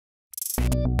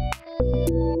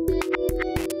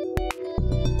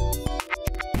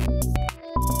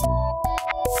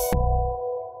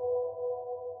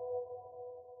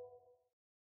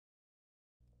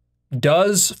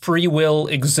Does free will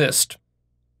exist?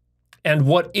 And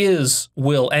what is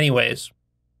will anyways?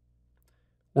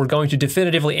 We're going to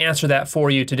definitively answer that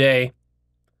for you today.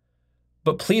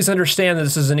 But please understand that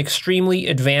this is an extremely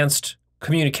advanced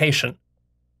communication.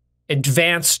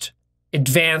 Advanced,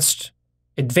 advanced,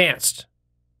 advanced.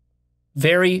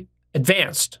 Very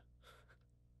advanced.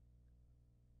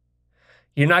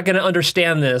 You're not going to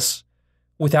understand this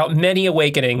without many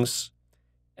awakenings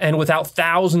and without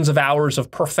thousands of hours of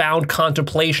profound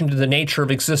contemplation to the nature of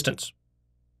existence.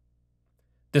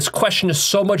 This question is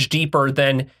so much deeper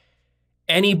than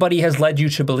anybody has led you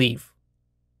to believe.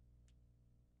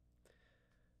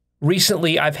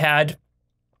 Recently, I've had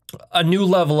a new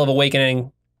level of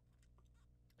awakening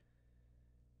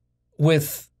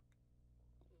with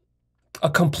a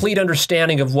complete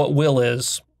understanding of what will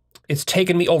is. It's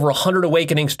taken me over 100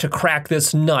 awakenings to crack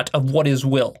this nut of what is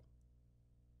will.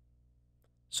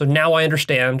 So now I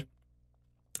understand,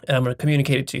 and I'm going to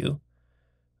communicate it to you.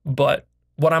 But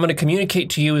what I'm going to communicate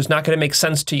to you is not going to make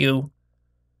sense to you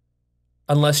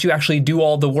unless you actually do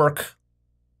all the work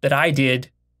that I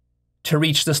did to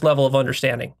reach this level of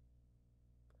understanding.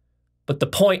 But the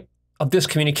point of this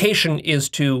communication is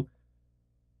to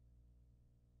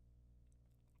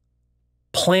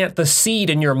plant the seed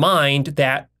in your mind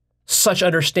that such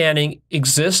understanding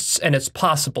exists and it's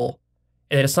possible,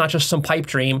 and it's not just some pipe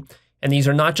dream, and these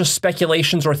are not just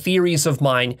speculations or theories of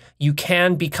mine. You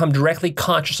can become directly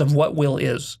conscious of what will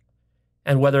is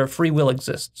and whether free will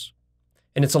exists.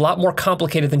 And it's a lot more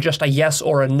complicated than just a yes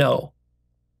or a no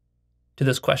to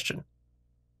this question.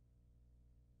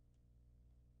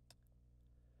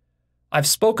 I've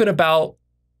spoken about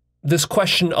this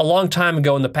question a long time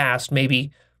ago in the past.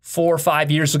 Maybe 4 or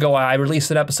 5 years ago, I released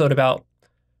an episode about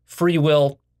free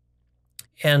will,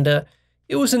 and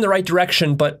it was in the right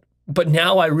direction, but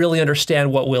now I really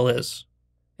understand what will is.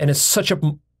 And it's such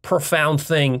a profound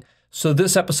thing. So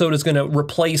this episode is going to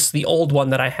replace the old one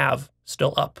that I have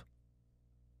still up.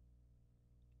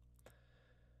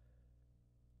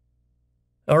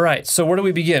 All right, so where do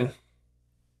we begin?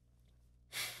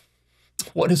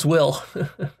 What is will?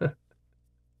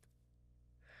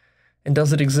 And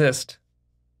does it exist?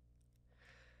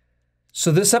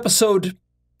 So this episode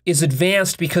is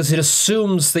advanced because it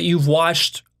assumes that you've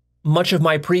watched much of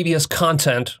my previous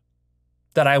content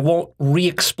that I won't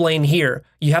re-explain here.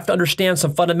 You have to understand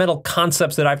some fundamental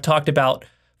concepts that I've talked about,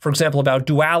 for example, about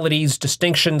dualities,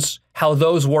 distinctions, how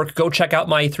those work. Go check out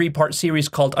my 3-part series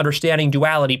called Understanding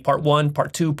Duality, Part 1,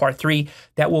 Part 2, Part 3.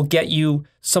 That will get you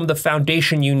some of the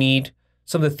foundation you need,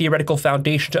 some of the theoretical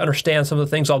foundation to understand some of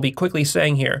the things I'll be quickly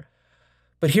saying here.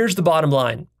 But here's the bottom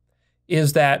line,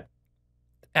 is that,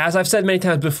 as I've said many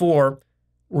times before,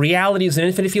 reality is an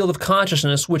infinite field of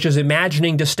consciousness, which is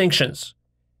imagining distinctions.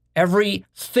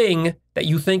 Everything that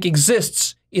you think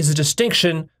exists is a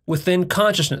distinction within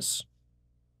consciousness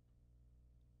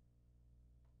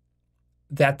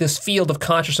that this field of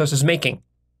consciousness is making.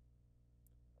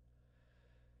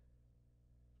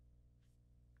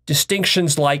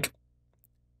 Distinctions like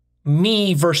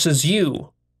me versus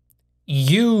you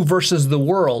versus the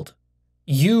world,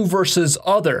 you versus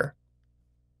other,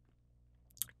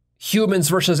 humans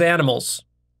versus animals,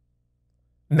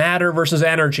 matter versus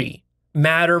energy,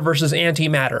 matter versus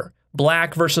antimatter,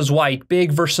 black versus white,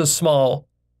 big versus small,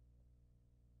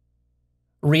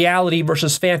 reality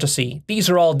versus fantasy. These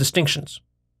are all distinctions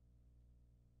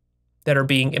that are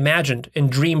being imagined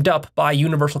and dreamed up by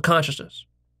universal consciousness,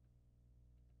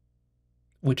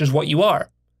 which is what you are.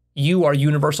 You are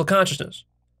universal consciousness,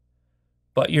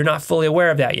 but you're not fully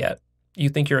aware of that yet. You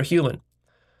think you're a human.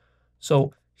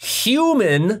 So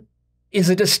human is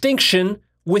a distinction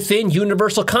within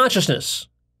universal consciousness.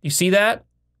 You see that?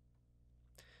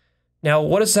 Now,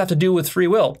 what does this have to do with free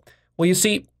will? Well, you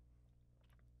see,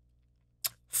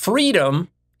 freedom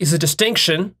is a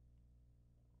distinction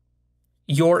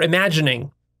you're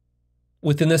imagining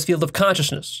within this field of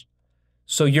consciousness.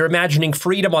 So you're imagining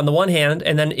freedom on the one hand,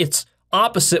 and then its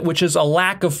opposite, which is a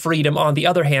lack of freedom on the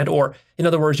other hand, or in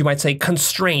other words, you might say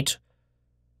constraint,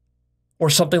 or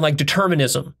something like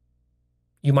determinism.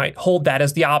 You might hold that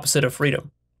as the opposite of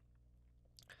freedom.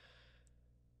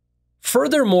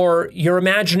 Furthermore, you're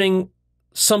imagining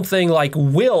something like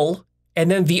will,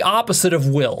 and then the opposite of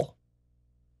will,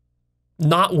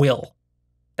 not will.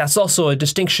 That's also a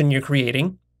distinction you're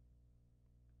creating.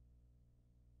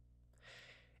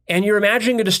 And you're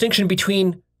imagining a distinction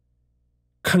between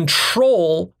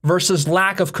control versus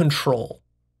lack of control,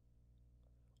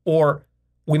 or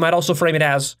we might also frame it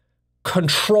as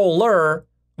controller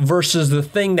versus the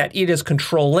thing that it is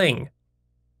controlling.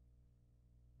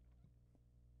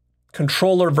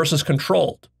 Controller versus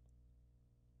controlled.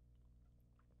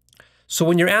 So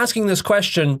when you're asking this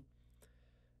question,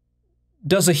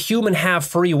 does a human have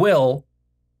free will?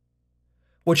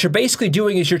 What you're basically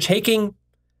doing is you're taking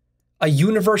a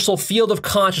universal field of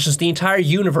consciousness, the entire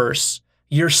universe,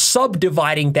 you're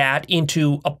subdividing that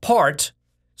into a part,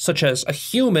 such as a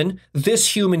human,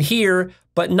 this human here,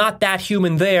 but not that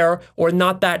human there, or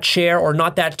not that chair, or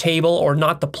not that table, or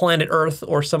not the planet Earth,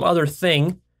 or some other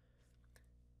thing.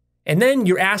 And then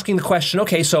you're asking the question,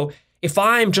 okay, so if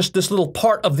I'm just this little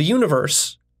part of the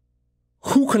universe,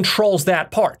 who controls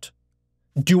that part?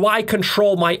 Do I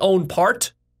control my own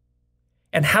part?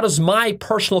 And how does my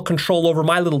personal control over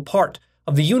my little part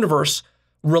of the universe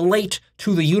relate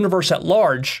to the universe at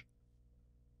large?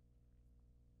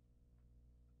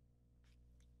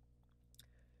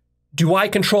 Do I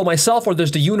control myself, or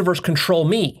does the universe control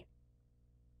me?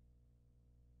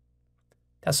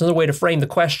 That's another way to frame the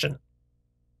question.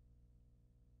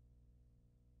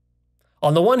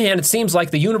 On the one hand, it seems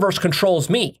like the universe controls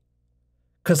me.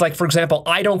 Because, like, for example,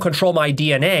 I don't control my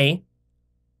DNA.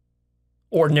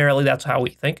 Ordinarily, that's how we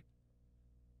think.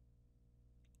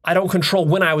 I don't control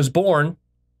when I was born.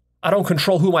 I don't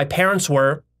control who my parents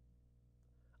were.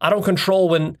 I don't control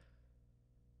when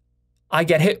I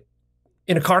get hit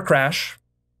in a car crash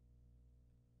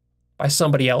by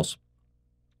somebody else.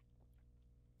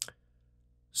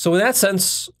 So in that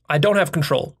sense, I don't have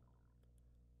control.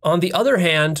 On the other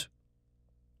hand,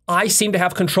 I seem to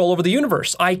have control over the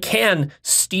universe. I can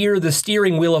steer the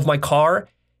steering wheel of my car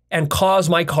and cause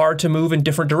my car to move in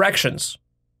different directions.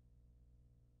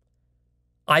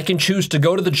 I can choose to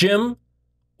go to the gym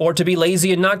or to be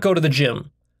lazy and not go to the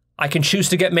gym. I can choose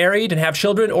to get married and have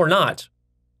children or not.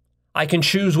 I can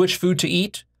choose which food to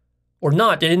eat or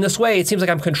not. And in this way, it seems like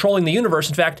I'm controlling the universe.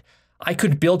 In fact, I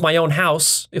could build my own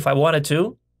house if I wanted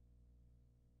to.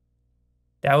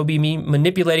 That would be me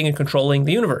manipulating and controlling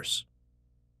the universe.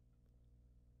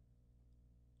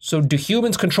 So do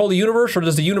humans control the universe, or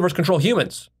does the universe control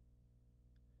humans?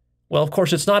 Well, of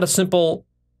course, it's not a simple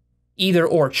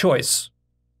either-or choice.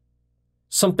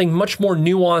 Something much more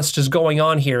nuanced is going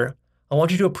on here. I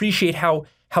want you to appreciate how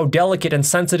delicate and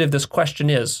sensitive this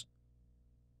question is.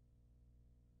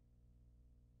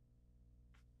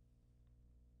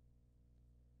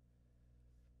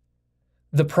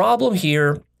 The problem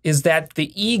here is that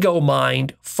the ego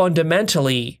mind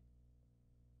fundamentally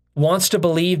wants to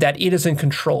believe that it is in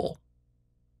control.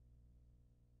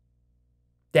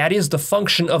 That is the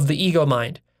function of the ego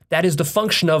mind. That is the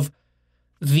function of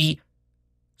the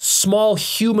small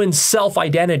human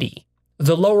self-identity,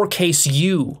 the lowercase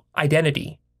u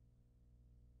identity.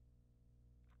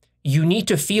 You need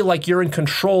to feel like you're in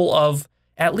control of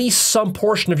at least some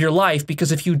portion of your life,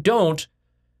 because if you don't,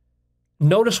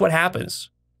 notice what happens.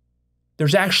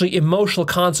 There's actually emotional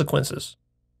consequences.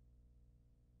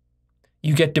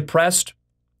 You get depressed,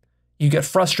 you get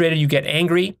frustrated, you get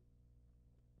angry,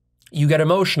 you get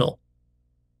emotional.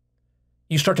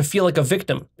 You start to feel like a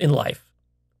victim in life.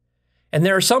 And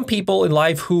there are some people in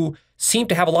life who seem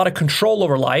to have a lot of control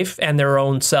over life and their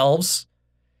own selves.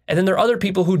 And then there are other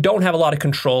people who don't have a lot of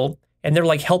control, and they're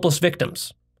like helpless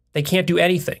victims. They can't do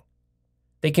anything.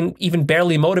 They can even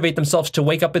barely motivate themselves to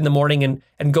wake up in the morning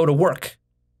and go to work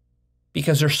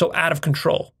because they're so out of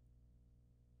control.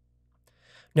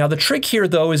 Now, the trick here,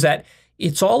 though, is that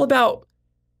it's all about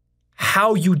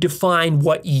how you define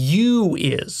what you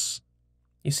is.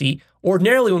 You see,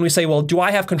 ordinarily when we say, well, do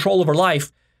I have control over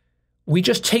life? We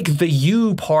just take the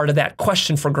you part of that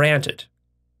question for granted.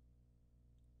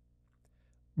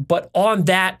 But on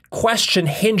that question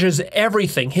hinges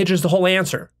everything, hinges the whole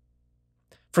answer.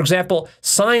 For example,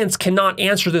 science cannot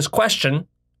answer this question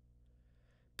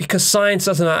because science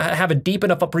doesn't have a deep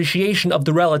enough appreciation of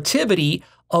the relativity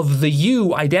of the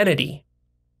you identity.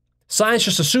 Science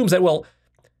just assumes that, well,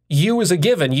 you is a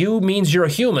given. You means you're a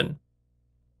human.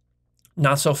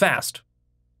 Not so fast.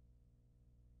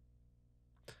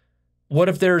 What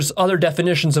if there's other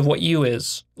definitions of what you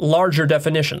is? Larger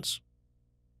definitions.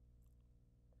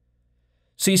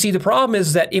 So you see, the problem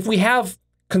is that if we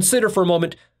consider for a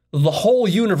moment the whole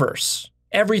universe,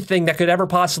 everything that could ever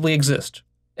possibly exist,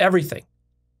 everything.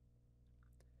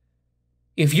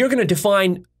 If you're going to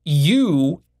define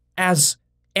you as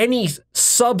any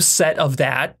subset of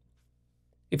that,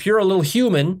 if you're a little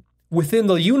human within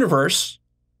the universe,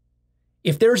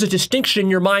 if there's a distinction in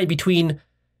your mind between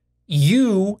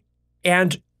you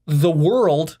and the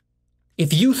world,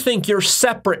 if you think you're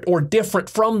separate or different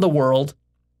from the world,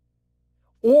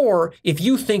 Or if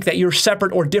you think that you're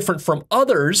separate or different from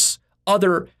others,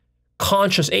 other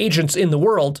conscious agents in the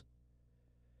world,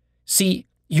 see,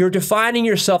 you're defining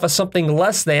yourself as something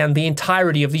less than the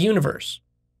entirety of the universe.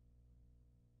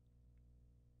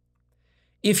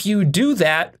 If you do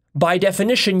that, by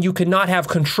definition, you cannot have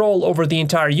control over the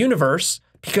entire universe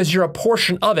because you're a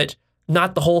portion of it,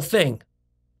 not the whole thing.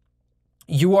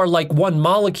 You are like one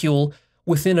molecule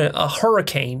within a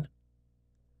hurricane.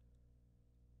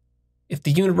 If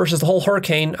the universe is the whole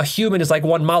hurricane, a human is like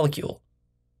one molecule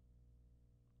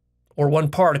or one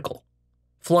particle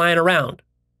flying around.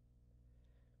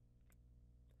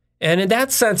 And in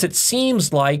that sense, it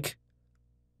seems like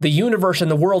the universe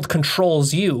and the world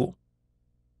controls you,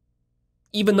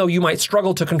 even though you might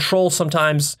struggle to control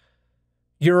sometimes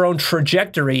your own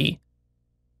trajectory.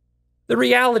 The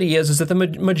reality is that the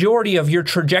majority of your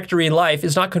trajectory in life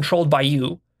is not controlled by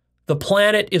you. The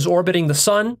planet is orbiting the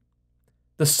sun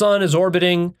is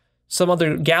orbiting some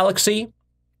other galaxy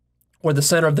or the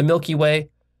center of the Milky Way.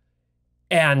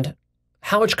 And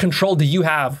how much control do you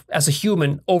have as a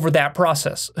human over that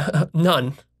process?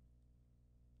 None.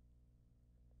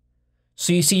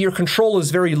 So you see, your control is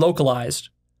very localized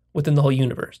within the whole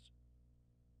universe.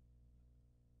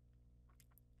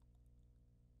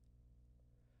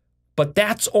 But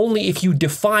that's only if you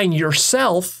define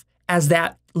yourself as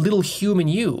that little human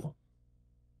you.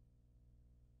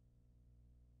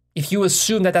 If you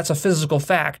assume that that's a physical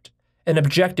fact, an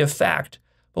objective fact,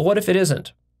 but what if it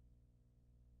isn't?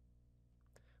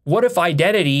 What if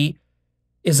identity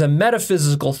is a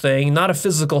metaphysical thing, not a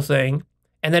physical thing,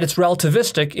 and that it's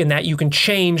relativistic in that you can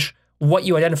change what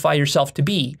you identify yourself to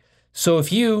be? So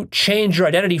if you change your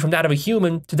identity from that of a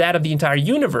human to that of the entire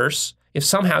universe, if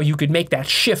somehow you could make that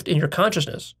shift in your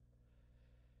consciousness,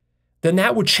 then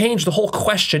that would change the whole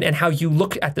question and how you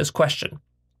look at this question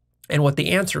and what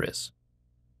the answer is.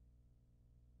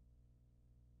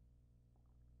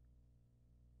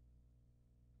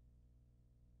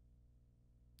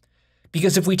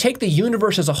 Because if we take the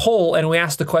universe as a whole and we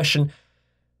ask the question,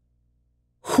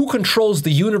 who controls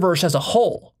the universe as a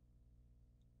whole?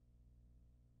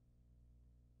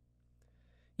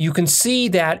 You can see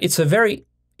that it's a very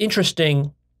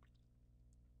interesting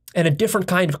and a different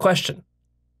kind of question.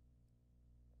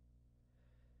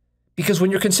 Because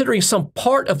when you're considering some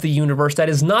part of the universe that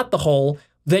is not the whole,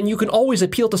 then you can always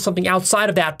appeal to something outside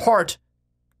of that part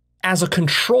as a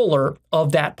controller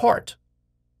of that part.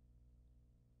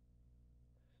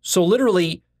 So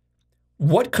literally,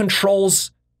 what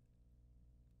controls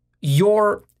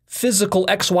your physical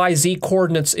XYZ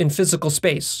coordinates in physical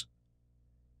space?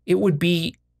 It would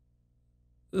be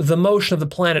the motion of the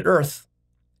planet Earth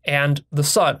and the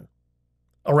sun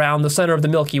around the center of the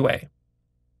Milky Way.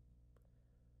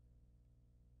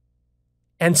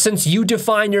 And since you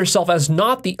define yourself as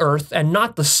not the Earth and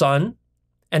not the sun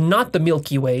and not the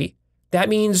Milky Way, that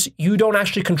means you don't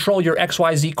actually control your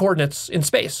XYZ coordinates in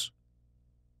space.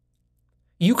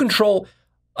 You control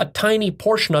a tiny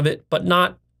portion of it, but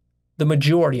not the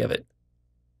majority of it.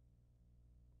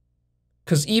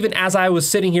 Because even as I was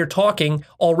sitting here talking,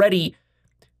 already,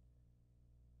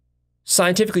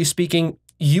 scientifically speaking,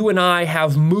 you and I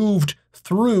have moved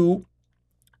through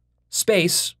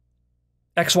space.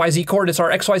 XYZ coordinates, our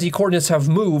XYZ coordinates have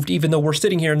moved, even though we're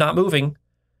sitting here not moving.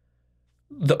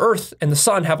 The Earth and the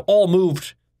sun have all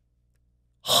moved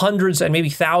hundreds and maybe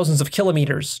thousands of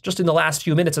kilometers just in the last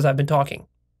few minutes as I've been talking.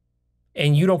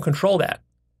 And you don't control that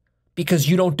because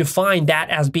you don't define that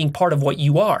as being part of what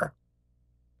you are.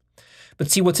 But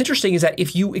see, what's interesting is that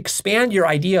if you expand your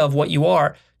idea of what you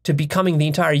are to becoming the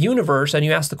entire universe, and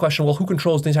you ask the question, well, who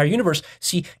controls the entire universe?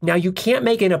 See, now you can't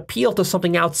make an appeal to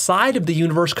something outside of the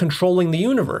universe controlling the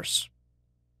universe.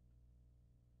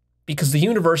 Because the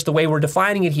universe, the way we're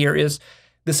defining it here, is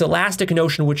this elastic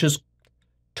notion which is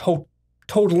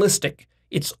totalistic.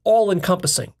 It's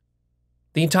all-encompassing.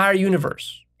 The entire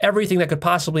universe. Everything that could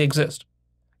possibly exist.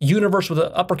 Universe with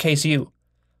an uppercase U.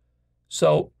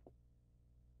 So,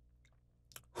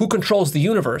 who controls the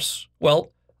universe?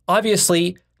 Well,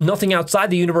 obviously, nothing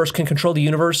outside the universe can control the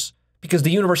universe because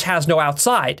the universe has no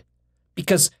outside.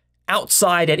 Because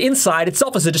outside and inside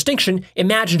itself is a distinction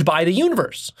imagined by the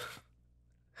universe.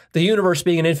 The universe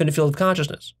being an infinite field of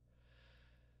consciousness.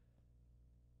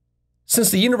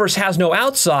 Since the universe has no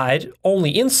outside,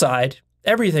 only inside,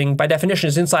 everything by definition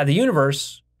is inside the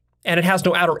universe, and it has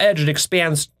no outer edge, it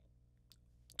expands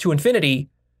to infinity,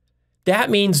 that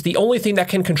means the only thing that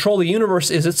can control the universe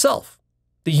is itself.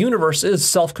 The universe is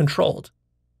self-controlled.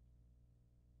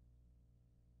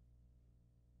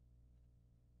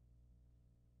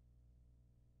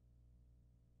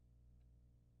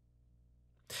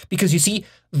 Because you see,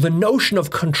 the notion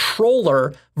of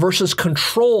controller versus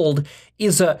controlled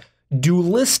is a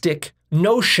dualistic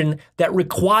notion that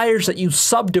requires that you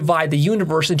subdivide the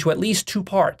universe into at least two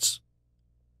parts: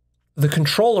 the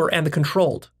controller and the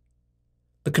controlled.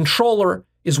 The controller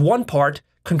is one part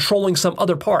controlling some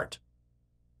other part.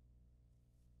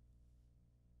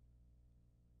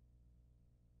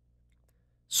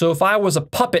 So if I was a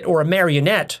puppet or a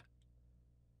marionette,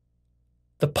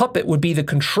 the puppet would be the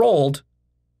controlled,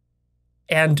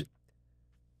 and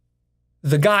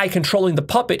the guy controlling the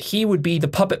puppet, he would be the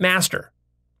puppet master,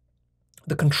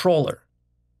 the controller.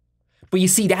 But you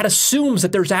see, that assumes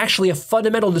that there's actually a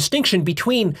fundamental distinction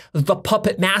between the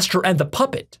puppet master and the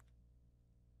puppet.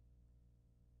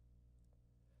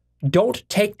 Don't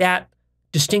take that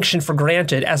distinction for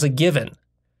granted as a given.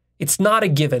 It's not a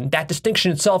given. That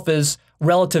distinction itself is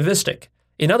relativistic.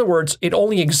 In other words, it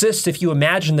only exists if you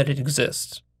imagine that it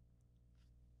exists.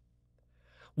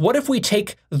 What if we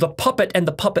take the puppet and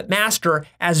the puppet master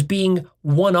as being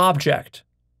one object?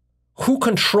 Who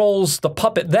controls the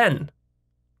puppet then?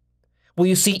 Well,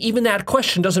 you see, even that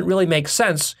question doesn't really make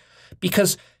sense,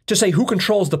 because to say who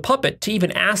controls the puppet, to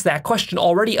even ask that question,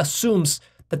 already assumes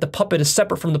that the puppet is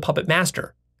separate from the puppet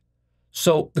master.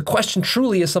 So the question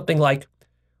truly is something like,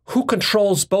 who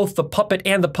controls both the puppet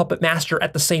and the puppet master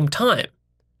at the same time?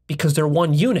 Because they're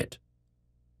one unit.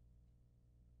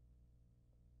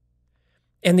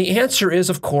 And the answer is,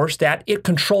 of course, that it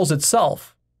controls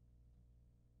itself.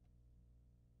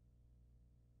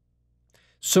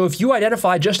 So if you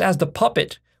identify just as the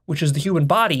puppet, which is the human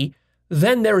body,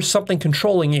 then there is something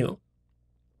controlling you.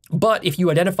 But if you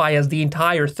identify as the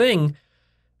entire thing,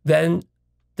 then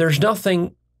there's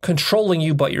nothing controlling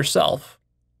you but yourself.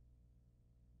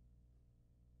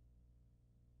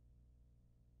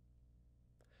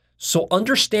 So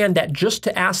understand that just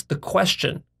to ask the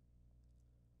question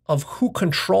of who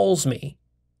controls me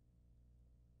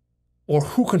or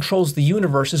who controls the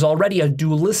universe is already a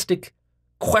dualistic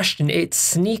question. It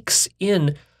sneaks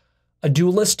in a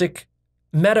dualistic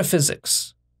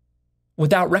metaphysics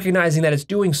without recognizing that it's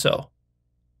doing so.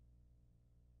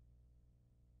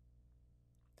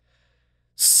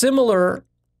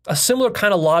 A similar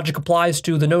kind of logic applies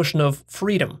to the notion of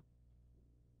freedom,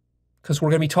 because we're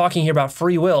going to be talking here about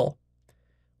free will,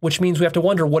 which means we have to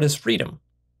wonder, what is freedom?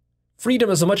 Freedom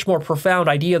is a much more profound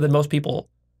idea than most people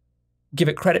give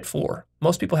it credit for.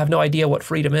 Most people have no idea what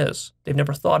freedom is. They've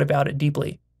never thought about it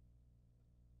deeply.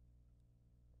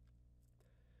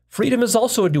 Freedom is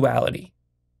also a duality.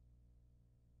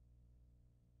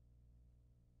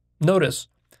 Notice,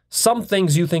 some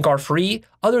things you think are free,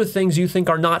 other things you think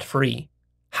are not free.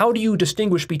 How do you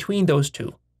distinguish between those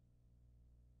two?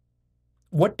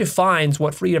 What defines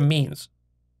what freedom means?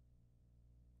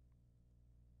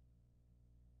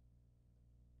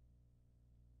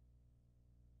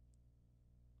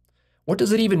 What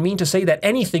does it even mean to say that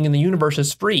anything in the universe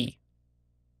is free?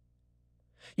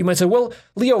 You might say, well,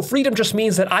 Leo, freedom just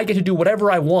means that I get to do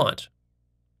whatever I want.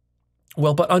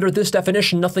 Well, but under this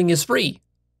definition, nothing is free.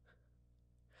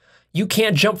 You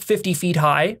can't jump 50 feet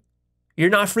high. You're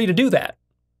not free to do that.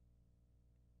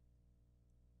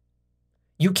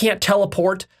 You can't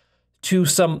teleport to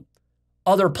some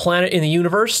other planet in the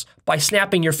universe by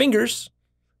snapping your fingers.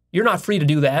 You're not free to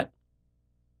do that.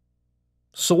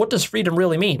 So what does freedom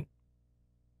really mean?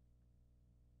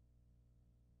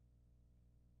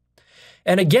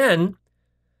 And again,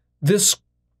 this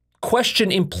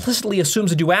question implicitly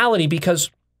assumes a duality,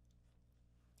 because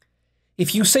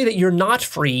if you say that you're not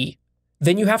free,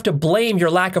 then you have to blame your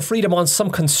lack of freedom on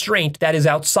some constraint that is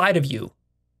outside of you,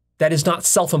 that is not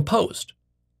self-imposed.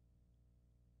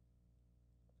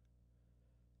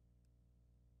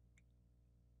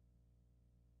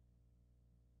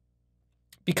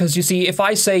 Because you see, if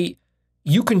I say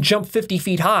you can jump 50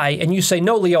 feet high and you say,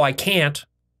 no, Leo, I can't,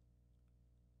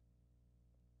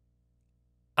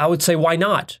 I would say, why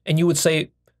not? And you would say,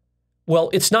 well,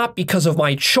 it's not because of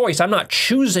my choice. I'm not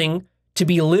choosing to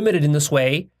be limited in this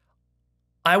way.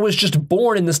 I was just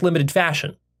born in this limited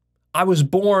fashion. I was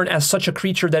born as such a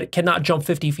creature that cannot jump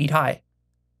 50 feet high.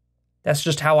 That's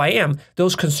just how I am.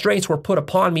 Those constraints were put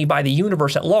upon me by the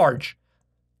universe at large,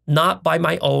 not by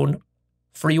my own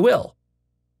free will.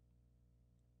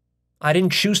 I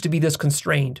didn't choose to be this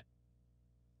constrained.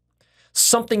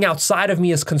 Something outside of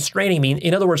me is constraining me.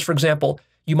 In other words, for example,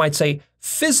 you might say,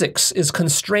 physics is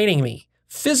constraining me.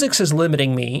 Physics is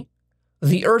limiting me.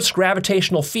 The Earth's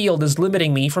gravitational field is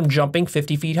limiting me from jumping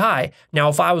 50 feet high. Now,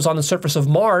 if I was on the surface of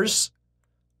Mars,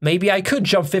 maybe I could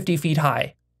jump 50 feet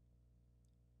high.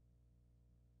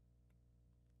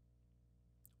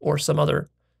 Or some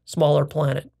other smaller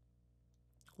planet,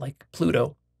 like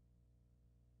Pluto.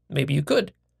 Maybe you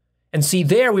could. And see,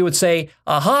 there we would say,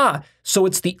 aha, so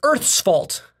it's the Earth's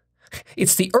fault.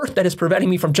 It's the Earth that is preventing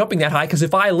me from jumping that high, because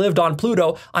if I lived on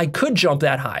Pluto, I could jump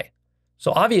that high.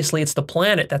 So obviously it's the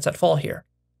planet that's at fault here.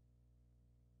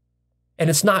 And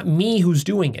it's not me who's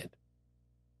doing it.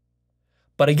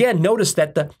 But again, notice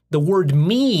that the word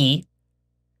me,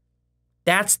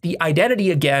 that's the identity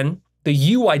again, the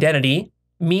you identity,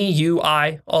 me, you,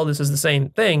 I, all this is the same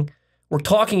thing. We're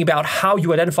talking about how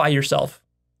you identify yourself.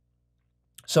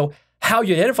 So how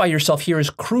you identify yourself here is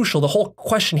crucial. The whole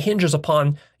question hinges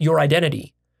upon your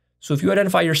identity. So if you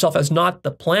identify yourself as not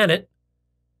the planet,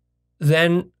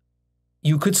 then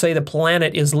you could say the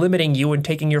planet is limiting you and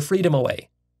taking your freedom away.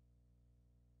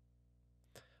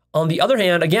 On the other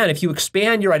hand, again, if you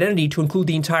expand your identity to include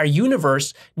the entire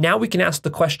universe, now we can ask the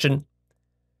question,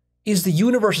 is the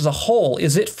universe as a whole,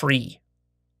 is it free?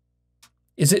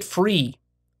 Is it free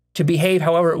to behave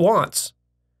however it wants?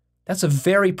 That's a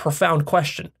very profound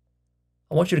question.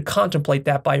 I want you to contemplate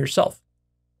that by yourself,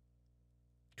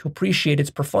 to appreciate its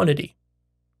profundity.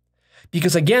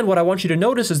 Because again, what I want you to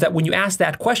notice is that when you ask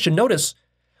that question, notice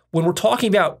when we're talking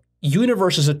about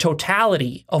universe as a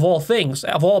totality of all things,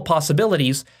 of all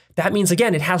possibilities, that means,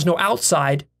 again, it has no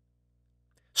outside.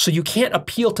 So you can't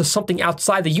appeal to something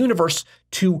outside the universe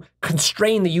to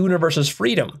constrain the universe's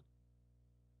freedom.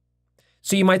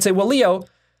 So you might say, well, Leo,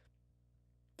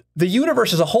 the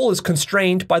universe as a whole is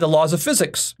constrained by the laws of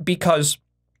physics because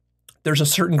there's a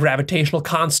certain gravitational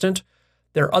constant.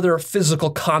 There are other physical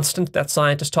constants that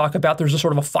scientists talk about. There's a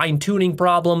sort of a fine-tuning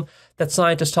problem that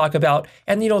scientists talk about.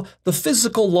 And, the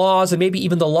physical laws and maybe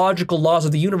even the logical laws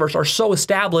of the universe are so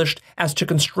established as to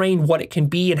constrain what it can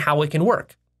be and how it can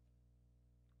work.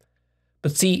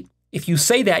 But see, if you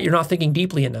say that, you're not thinking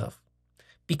deeply enough.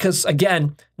 Because,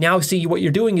 again, now see what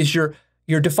you're doing is you're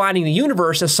defining the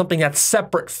universe as something that's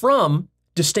separate from,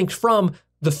 distinct from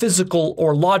the physical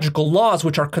or logical laws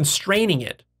which are constraining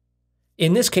it.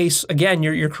 In this case, again,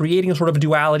 you're creating a sort of a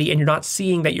duality and you're not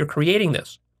seeing that you're creating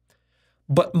this.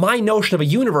 But my notion of a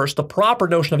universe, the proper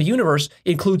notion of a universe,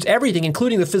 includes everything,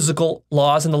 including the physical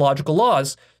laws and the logical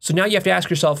laws. So now you have to ask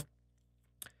yourself,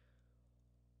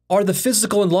 are the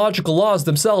physical and logical laws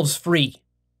themselves free?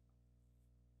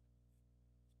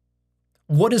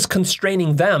 What is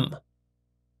constraining them?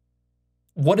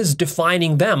 What is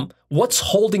defining them? What's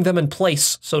holding them in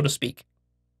place, so to speak?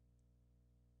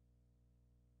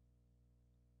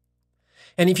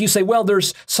 And if you say, well,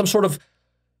 there's some sort of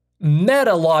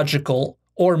metalogical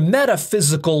or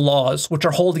metaphysical laws which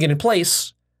are holding it in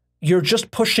place, you're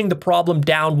just pushing the problem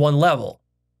down one level.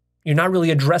 You're not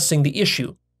really addressing the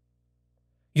issue.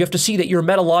 You have to see that your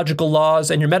metalogical laws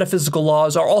and your metaphysical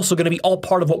laws are also going to be all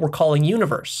part of what we're calling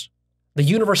universe. The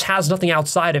universe has nothing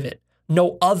outside of it,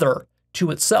 no other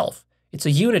to itself. It's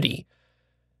a unity.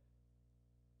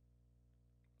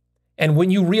 And when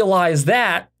you realize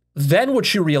that, then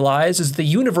what you realize is the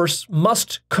universe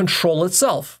must control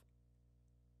itself.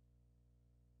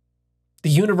 The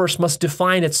universe must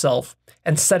define itself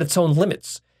and set its own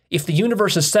limits. If the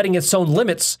universe is setting its own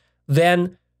limits,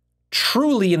 then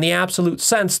truly, in the absolute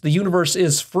sense, the universe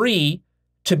is free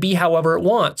to be however it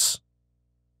wants,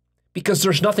 because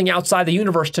there's nothing outside the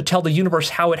universe to tell the universe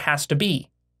how it has to be.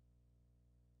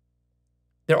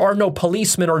 There are no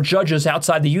policemen or judges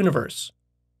outside the universe.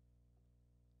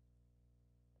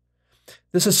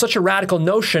 This is such a radical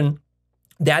notion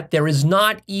that there is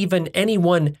not even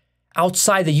anyone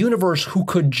outside the universe who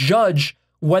could judge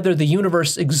whether the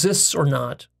universe exists or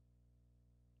not.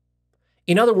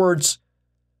 In other words,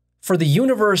 for the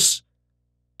universe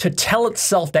to tell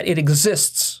itself that it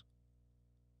exists,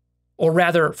 or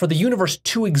rather, for the universe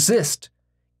to exist,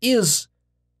 is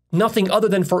nothing other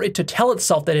than for it to tell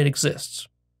itself that it exists.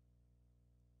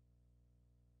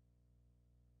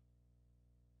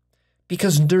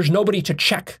 Because there's nobody to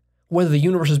check whether the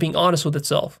universe is being honest with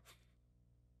itself.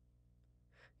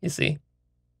 You see?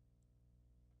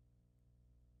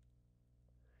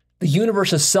 The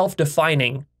universe is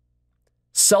self-defining,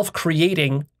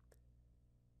 self-creating,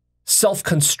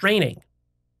 self-constraining.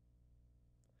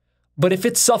 But if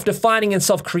it's self-defining and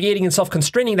self-creating and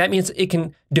self-constraining, that means it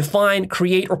can define,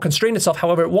 create, or constrain itself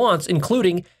however it wants,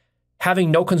 including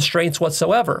having no constraints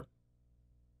whatsoever.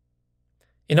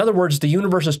 In other words, the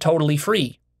universe is totally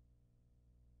free.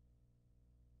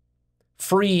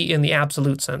 Free in the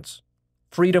absolute sense.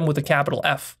 Freedom with a capital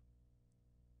F.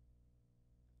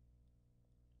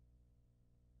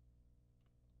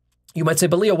 You might say,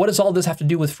 but Leo, what does all this have to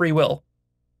do with free will?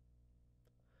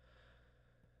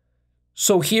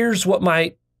 So here's what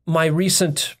my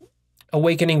recent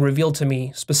awakening revealed to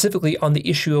me, specifically on the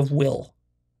issue of will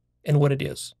and what it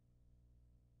is.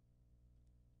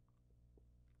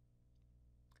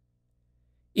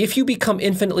 If you become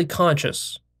infinitely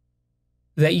conscious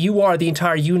that you are the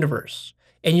entire universe,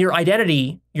 and your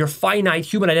identity, your finite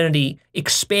human identity,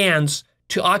 expands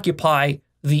to occupy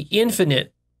the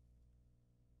infinite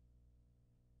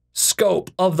scope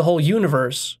of the whole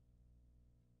universe,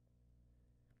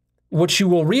 what you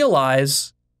will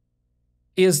realize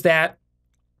is that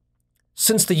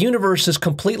since the universe is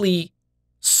completely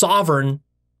sovereign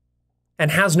and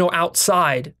has no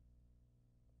outside,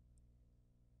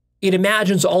 it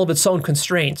imagines all of its own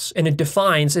constraints, and it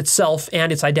defines itself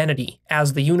and its identity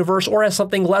as the universe or as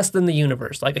something less than the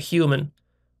universe, like a human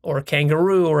or a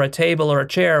kangaroo or a table or a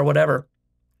chair or whatever.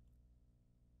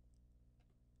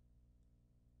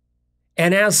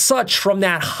 And as such, from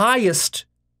that highest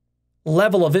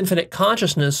level of infinite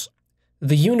consciousness,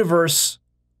 the universe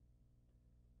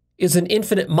is an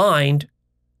infinite mind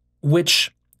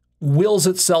which wills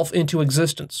itself into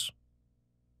existence.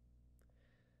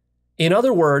 In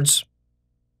other words,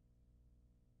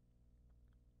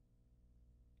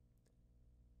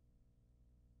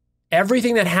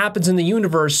 everything that happens in the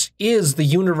universe is the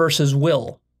universe's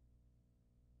will.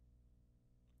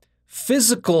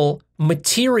 Physical,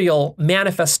 material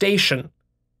manifestation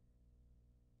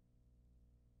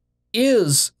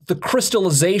is the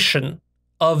crystallization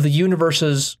of the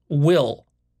universe's will.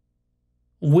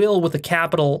 Will with a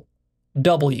capital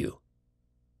W.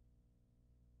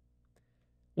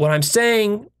 What I'm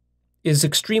saying is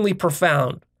extremely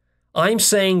profound. I'm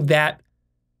saying that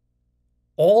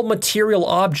all material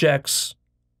objects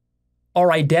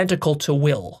are identical to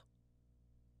will.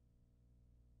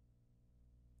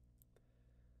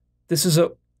 This is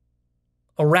a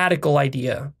radical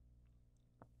idea.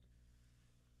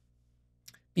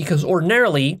 Because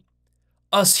ordinarily,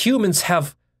 us humans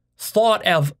have thought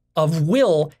of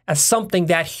will as something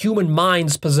that human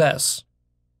minds possess.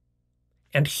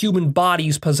 And human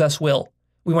bodies possess will.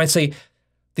 We might say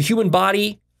the human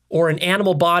body or an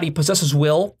animal body possesses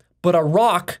will, but a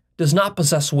rock does not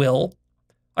possess will.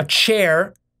 A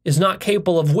chair is not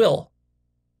capable of will.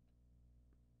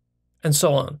 And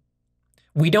so on.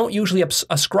 We don't usually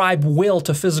ascribe will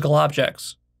to physical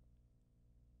objects.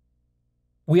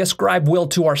 We ascribe will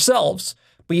to ourselves.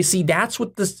 But you see, that's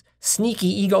what this sneaky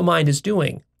ego mind is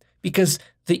doing. Because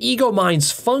the ego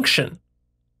mind's function,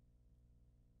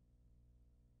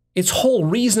 its whole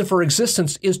reason for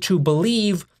existence, is to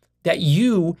believe that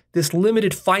you, this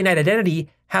limited finite identity,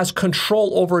 has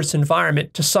control over its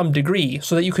environment to some degree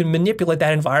so that you can manipulate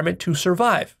that environment to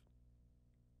survive.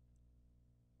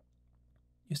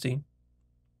 You see?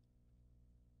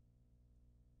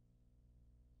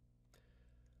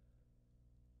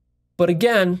 But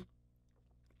again,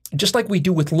 just like we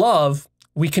do with love,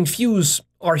 we confuse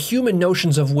our human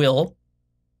notions of will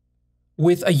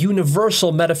with a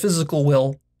universal metaphysical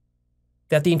will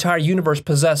that the entire universe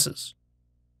possesses.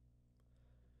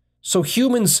 So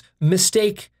humans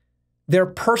mistake their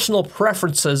personal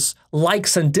preferences,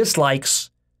 likes and dislikes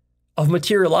of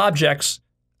material objects,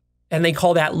 and they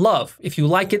call that love. If you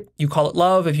like it, you call it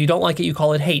love. If you don't like it, you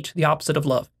call it hate, the opposite of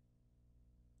love.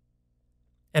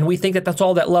 And we think that that's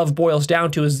all that love boils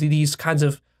down to, is these kinds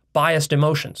of biased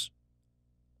emotions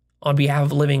on behalf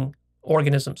of living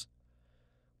organisms.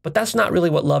 But that's not really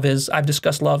what love is. I've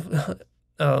discussed love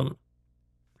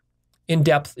in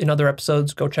depth in other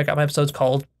episodes. Go check out my episodes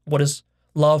called What is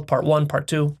Love? Part 1, Part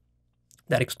 2.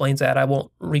 That explains that. I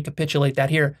won't recapitulate that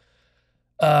here.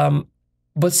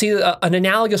 But see, an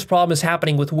analogous problem is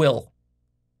happening with will.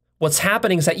 What's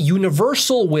happening is that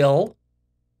universal will,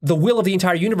 the will of the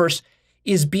entire universe,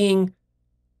 is being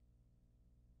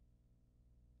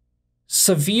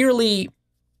severely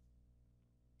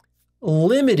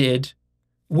limited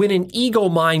when an ego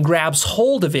mind grabs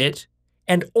hold of it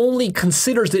and only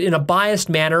considers it in a biased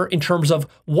manner in terms of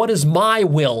what is my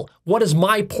will, what is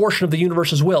my portion of the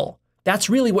universe's will. That's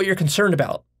really what you're concerned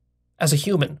about as a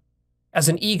human, as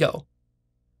an ego.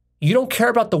 You don't care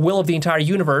about the will of the entire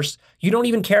universe. You don't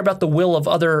even care about the will of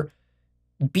other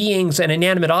beings and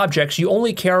inanimate objects. You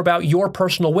only care about your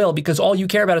personal will, because all you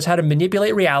care about is how to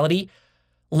manipulate reality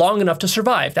long enough to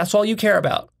survive. That's all you care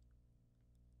about,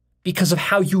 because of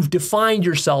how you've defined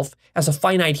yourself as a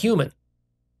finite human.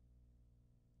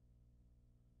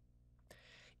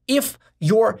 If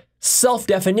your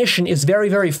self-definition is very,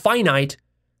 very finite,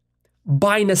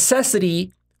 by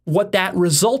necessity, what that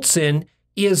results in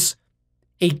is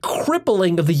a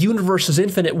crippling of the universe's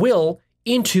infinite will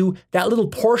into that little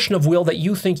portion of will that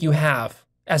you think you have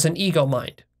as an ego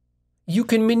mind. You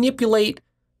can manipulate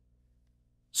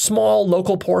small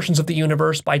local portions of the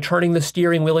universe by turning the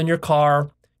steering wheel in your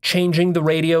car, changing the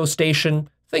radio station,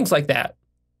 things like that,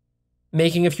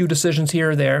 making a few decisions here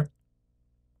or there.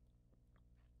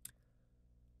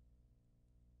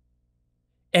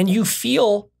 and you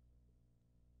feel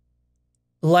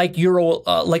like you're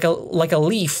like a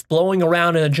leaf blowing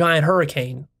around in a giant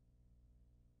hurricane,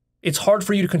 it's hard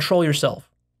for you to control yourself.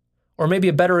 Or maybe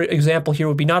a better example here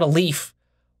would be not a leaf,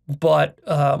 but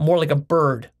more like a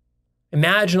bird.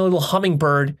 Imagine a little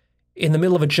hummingbird in the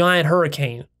middle of a giant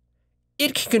hurricane.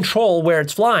 It can control where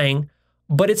it's flying,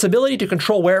 but its ability to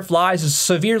control where it flies is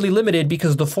severely limited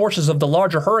because the forces of the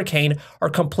larger hurricane are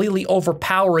completely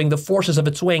overpowering the forces of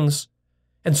its wings.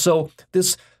 And so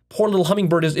this poor little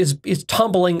hummingbird is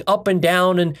tumbling up and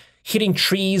down and hitting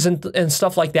trees and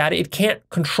stuff like that. It can't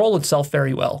control itself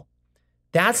very well.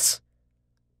 That's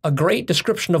a great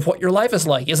description of what your life is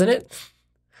like, isn't it?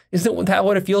 Isn't that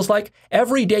what it feels like?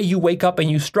 Every day you wake up and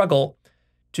you struggle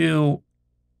to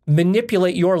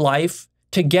manipulate your life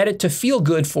to get it to feel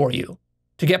good for you,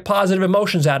 to get positive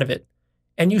emotions out of it.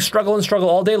 And you struggle and struggle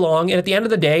all day long. And at the end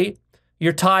of the day,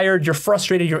 you're tired, you're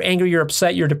frustrated, you're angry, you're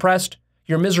upset, you're depressed,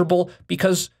 you're miserable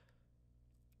because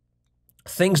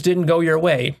things didn't go your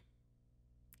way.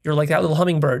 You're like that little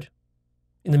hummingbird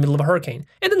in the middle of a hurricane.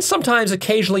 And then sometimes,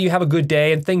 occasionally, you have a good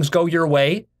day and things go your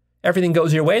way. Everything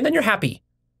goes your way, and then you're happy.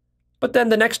 But then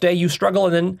the next day, you struggle,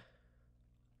 and then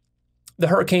the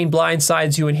hurricane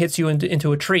blindsides you and hits you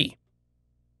into a tree.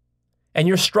 And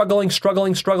you're struggling.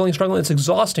 It's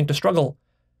exhausting to struggle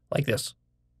like this,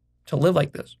 to live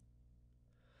like this.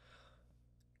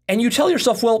 And you tell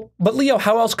yourself, well, but Leo,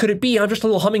 how else could it be? I'm just a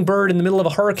little hummingbird in the middle of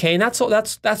a hurricane.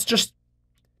 That's just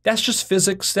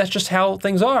physics. That's just how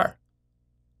things are.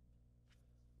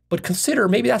 But consider,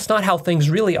 maybe that's not how things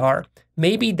really are.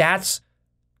 Maybe that's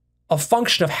a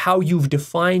function of how you've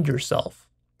defined yourself.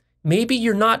 Maybe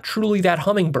you're not truly that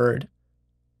hummingbird.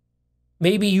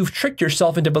 Maybe you've tricked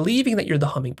yourself into believing that you're the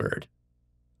hummingbird,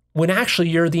 when actually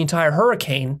you're the entire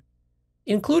hurricane,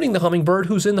 including the hummingbird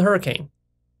who's in the hurricane.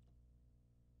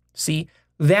 See,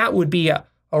 that would be a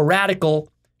radical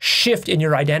shift in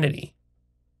your identity,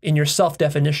 in your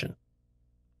self-definition.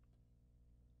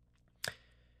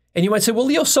 And you might say, well,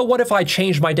 Leo, so what if I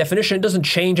change my definition? It doesn't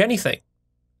change anything.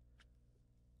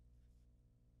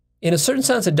 In a certain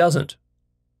sense, it doesn't.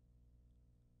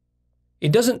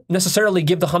 It doesn't necessarily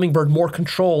give the hummingbird more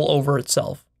control over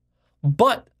itself.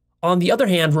 But on the other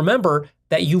hand, remember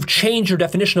that you've changed your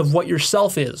definition of what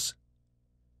yourself is,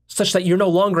 such that you're no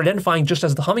longer identifying just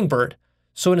as the hummingbird.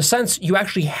 So in a sense, you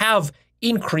actually have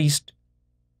increased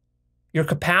your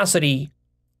capacity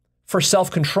for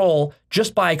self-control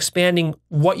just by expanding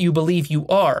what you believe you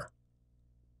are.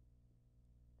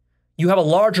 You have a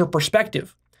larger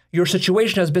perspective. Your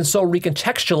situation has been so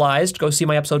recontextualized. Go see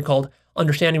my episode called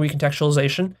Understanding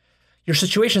Recontextualization. Your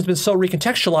situation has been so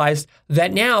recontextualized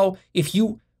that now if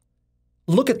you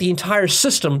look at the entire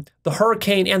system, the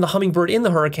hurricane and the hummingbird in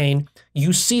the hurricane,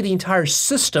 you see the entire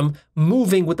system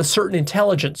moving with a certain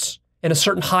intelligence and a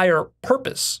certain higher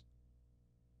purpose.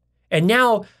 And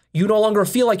now you no longer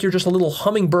feel like you're just a little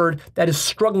hummingbird that is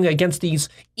struggling against these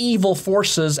evil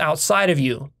forces outside of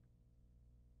you,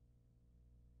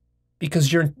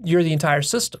 because you're the entire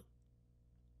system.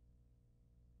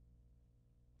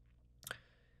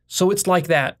 So it's like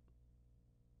that.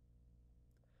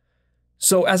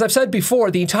 So as I've said before,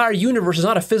 the entire universe is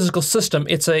not a physical system,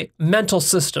 it's a mental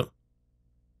system.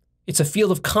 It's a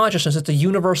field of consciousness, it's a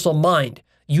universal mind.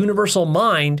 Universal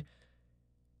mind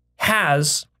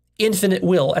has infinite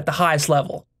will at the highest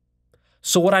level.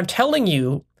 So what I'm telling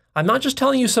you, I'm not just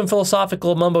telling you some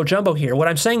philosophical mumbo jumbo here. What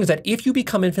I'm saying is that if you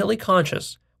become infinitely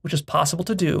conscious, which is possible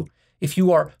to do, if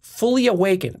you are fully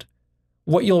awakened,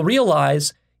 what you'll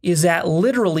realize is that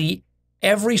literally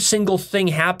every single thing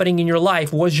happening in your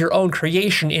life was your own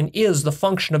creation and is the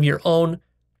function of your own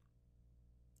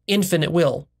infinite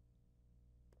will.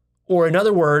 Or in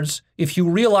other words, if you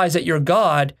realize that you're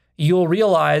God, you'll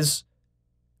realize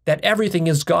that everything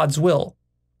is God's will,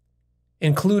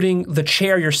 including the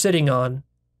chair you're sitting on.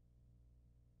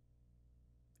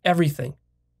 Everything.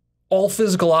 All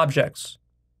physical objects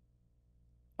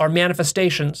are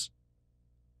manifestations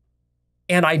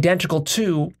and identical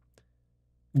to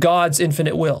God's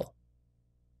infinite will.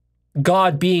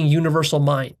 God being universal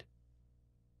mind.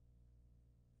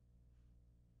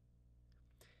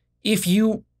 If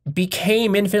you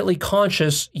became infinitely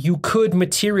conscious, you could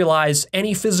materialize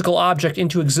any physical object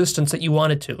into existence that you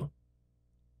wanted to.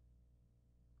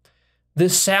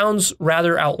 This sounds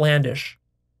rather outlandish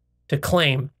to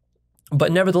claim,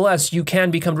 but nevertheless, you can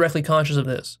become directly conscious of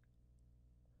this.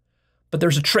 But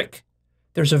there's a trick.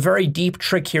 There's a very deep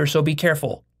trick here, so be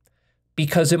careful.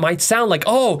 Because it might sound like,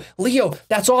 oh, Leo,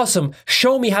 that's awesome.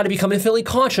 Show me how to become infinitely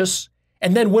conscious.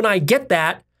 And then when I get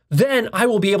that, then I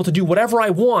will be able to do whatever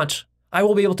I want. I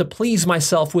will be able to please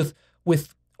myself with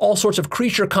all sorts of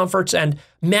creature comforts and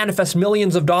manifest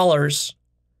millions of dollars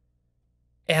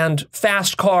and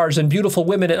fast cars and beautiful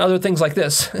women and other things like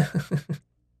this.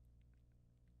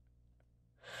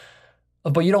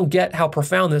 But you don't get how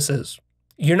profound this is.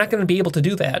 You're not going to be able to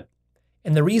do that.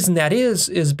 And the reason that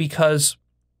is because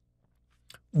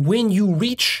when you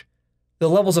reach the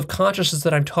levels of consciousness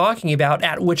that I'm talking about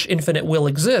at which infinite will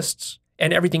exists,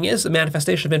 and everything is a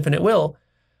manifestation of infinite will,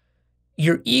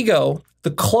 your ego,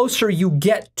 the closer you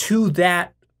get to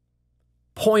that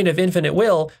point of infinite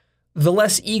will, the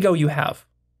less ego you have.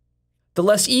 The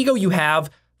less ego you have,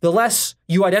 the less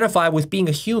you identify with being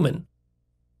a human.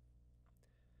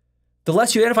 The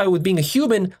less you identify with being a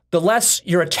human, the less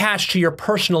you're attached to your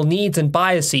personal needs and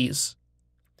biases.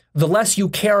 The less you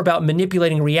care about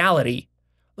manipulating reality.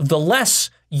 The less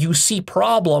you see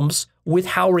problems with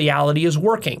how reality is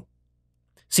working.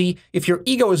 See, if your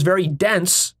ego is very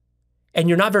dense and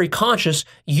you're not very conscious,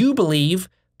 you believe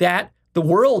that the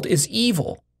world is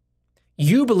evil.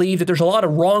 You believe that there's a lot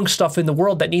of wrong stuff in the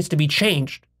world that needs to be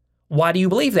changed. Why do you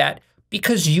believe that?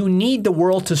 Because you need the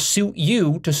world to suit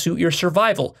you, to suit your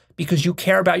survival, because you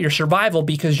care about your survival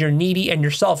because you're needy and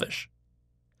you're selfish.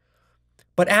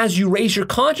 But as you raise your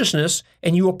consciousness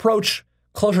and you approach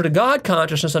closer to God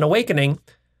consciousness and awakening,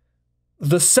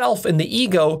 the self and the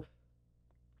ego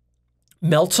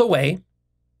melts away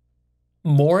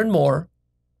more and more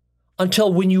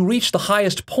until when you reach the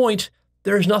highest point,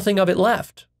 there's nothing of it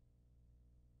left.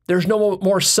 There's no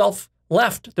more self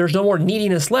left. There's no more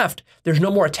neediness left. There's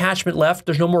no more attachment left.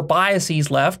 There's no more biases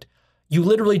left. You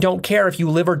literally don't care if you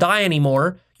live or die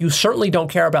anymore. You certainly don't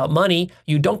care about money.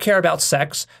 You don't care about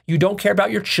sex. You don't care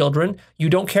about your children. You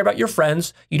don't care about your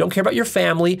friends. You don't care about your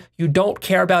family. You don't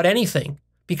care about anything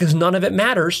because none of it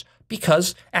matters,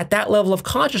 because at that level of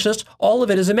consciousness, all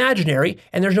of it is imaginary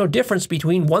and there's no difference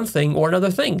between one thing or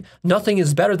another thing. Nothing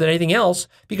is better than anything else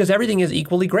because everything is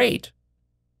equally great.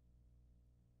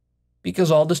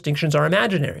 Because all distinctions are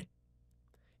imaginary.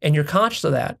 And you're conscious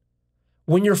of that.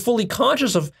 When you're fully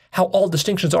conscious of how all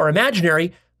distinctions are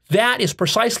imaginary, that is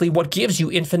precisely what gives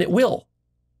you infinite will.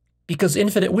 Because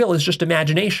infinite will is just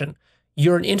imagination.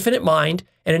 You're an infinite mind,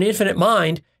 and an infinite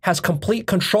mind has complete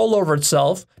control over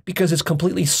itself because it's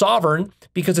completely sovereign,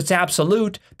 because it's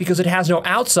absolute, because it has no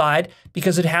outside,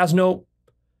 because it has no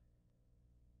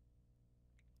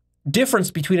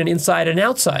difference between an inside and an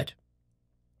outside.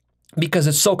 Because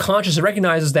it's so conscious, it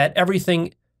recognizes that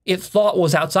everything it thought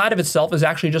was outside of itself is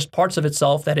actually just parts of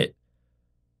itself that it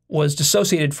was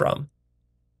dissociated from.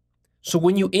 So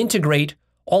when you integrate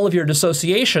all of your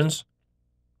dissociations,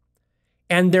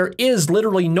 and there is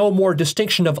literally no more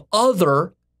distinction of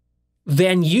other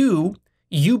than you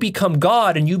become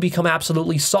God and you become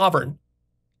absolutely sovereign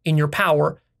in your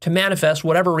power to manifest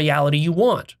whatever reality you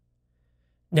want.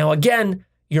 Now again,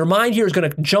 your mind here is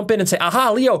going to jump in and say,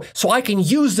 aha, Leo, so I can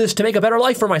use this to make a better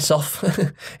life for myself.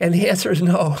 And the answer is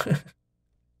no.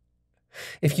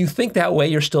 If you think that way,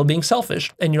 you're still being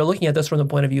selfish. And you're looking at this from the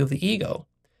point of view of the ego.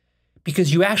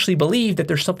 Because you actually believe that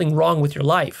there's something wrong with your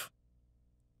life.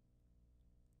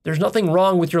 There's nothing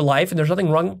wrong with your life and there's nothing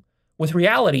wrong with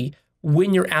reality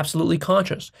when you're absolutely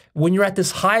conscious. When you're at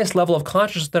this highest level of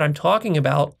consciousness that I'm talking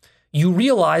about, you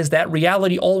realize that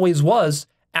reality always was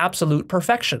absolute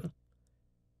perfection.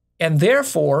 And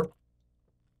therefore,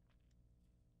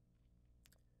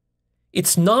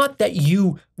 it's not that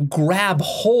you grab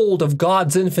hold of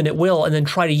God's infinite will and then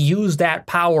try to use that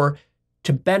power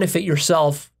to benefit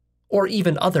yourself or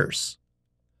even others.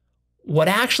 What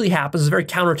actually happens is a very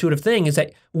counterintuitive thing, is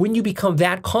that when you become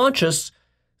that conscious,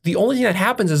 the only thing that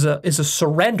happens is a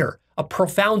surrender, a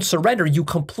profound surrender. You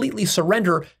completely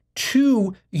surrender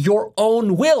to your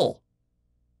own will.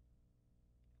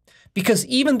 Because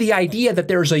even the idea that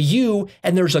there's a you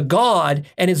and there's a God,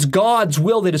 and it's God's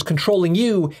will that is controlling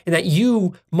you, and that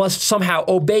you must somehow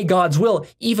obey God's will,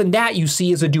 even that you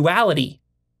see as a duality.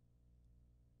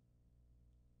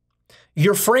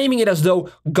 You're framing it as though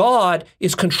God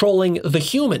is controlling the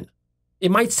human. It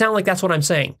might sound like that's what I'm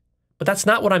saying, but that's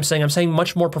not what I'm saying. I'm saying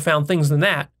much more profound things than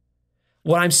that.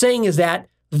 What I'm saying is that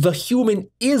the human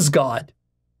is God.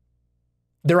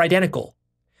 They're identical.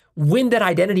 When that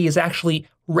identity is actually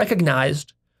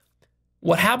recognized,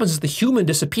 what happens is the human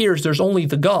disappears, there's only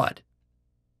the God.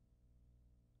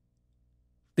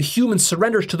 The human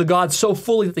surrenders to the God so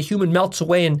fully that the human melts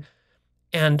away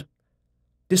and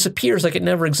disappears like it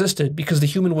never existed because the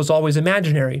human was always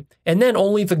imaginary. And then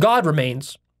only the God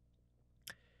remains.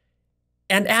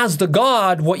 And as the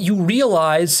God, what you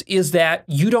realize is that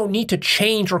you don't need to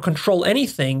change or control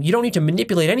anything. You don't need to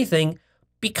manipulate anything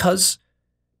because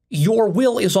your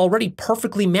will is already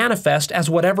perfectly manifest as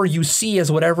whatever you see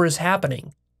as whatever is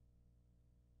happening.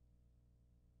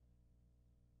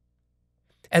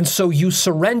 And so you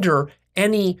surrender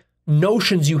any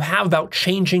notions you have about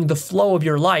changing the flow of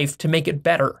your life to make it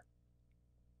better.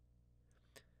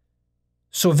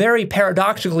 So very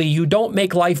paradoxically, you don't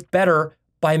make life better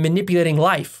by manipulating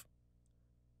life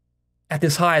at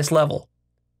this highest level.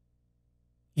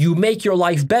 You make your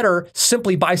life better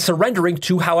simply by surrendering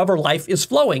to however life is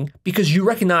flowing, because you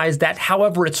recognize that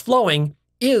however it's flowing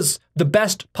is the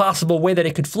best possible way that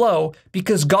it could flow,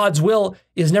 because God's will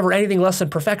is never anything less than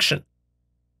perfection.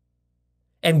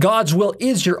 And God's will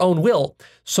is your own will.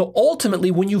 So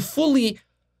ultimately, when you fully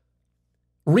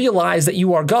realize that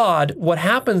you are God, what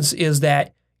happens is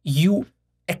that you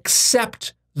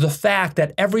accept the fact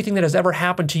that everything that has ever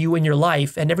happened to you in your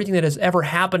life and everything that is ever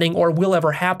happening or will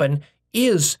ever happen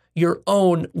is your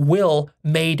own will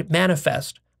made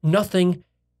manifest. Nothing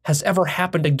has ever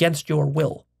happened against your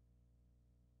will.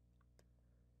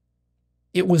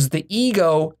 It was the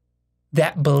ego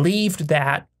that believed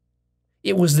that.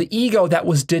 It was the ego that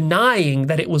was denying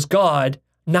that it was God,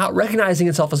 not recognizing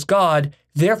itself as God.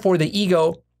 Therefore, the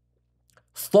ego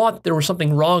thought there was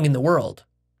something wrong in the world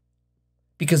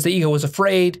because the ego was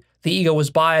afraid, the ego was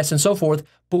biased, and so forth.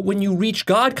 But when you reach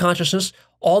God consciousness,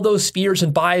 all those fears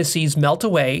and biases melt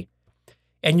away,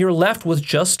 and you're left with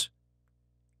just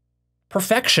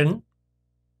perfection,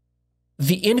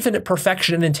 the infinite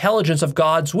perfection and intelligence of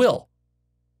God's will.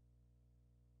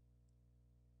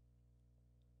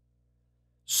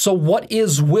 So what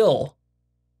is will?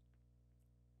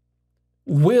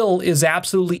 Will is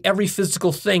absolutely every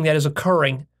physical thing that is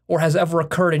occurring or has ever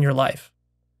occurred in your life.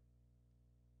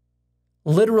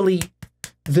 Literally,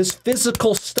 this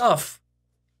physical stuff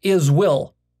is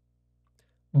will,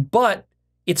 but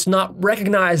it's not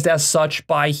recognized as such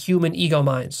by human ego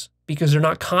minds because they're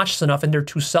not conscious enough and they're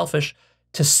too selfish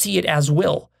to see it as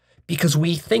will, because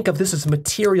we think of this as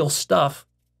material stuff,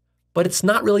 but it's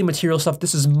not really material stuff.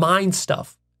 This is mind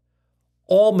stuff.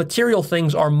 All material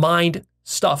things are mind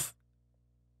stuff.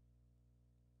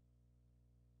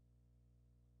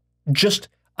 Just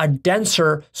a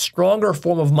denser, stronger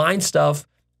form of mind stuff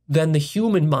than the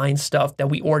human mind stuff that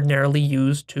we ordinarily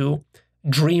use to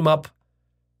dream up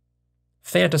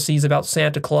fantasies about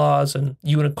Santa Claus and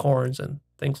unicorns and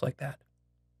things like that.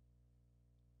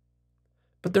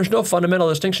 But there's no fundamental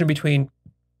distinction between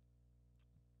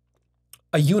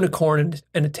a unicorn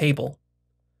and a table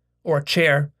or a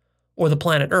chair or the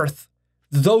planet Earth.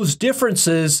 Those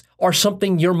differences are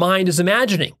something your mind is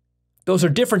imagining. Those are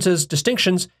differences,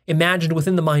 distinctions imagined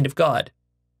within the mind of God.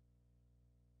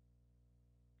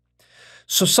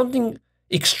 So something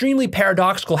extremely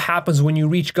paradoxical happens when you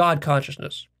reach God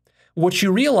consciousness. What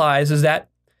you realize is that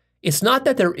it's not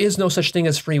that there is no such thing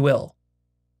as free will.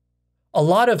 A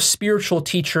lot of spiritual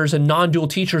teachers and non-dual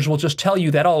teachers will just tell you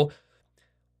that, oh,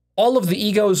 all of the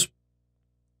ego's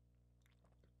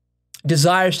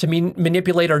desires to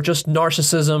manipulate are just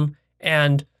narcissism,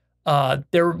 and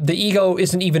the ego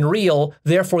isn't even real,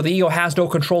 therefore the ego has no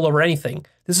control over anything.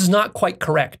 This is not quite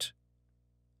correct,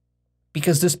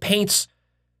 because this paints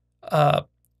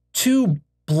too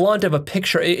blunt of a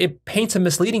picture. It paints a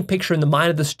misleading picture in the mind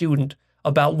of the student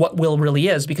about what will really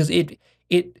is, because it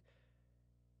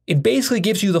basically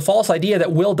gives you the false idea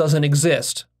that will doesn't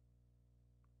exist.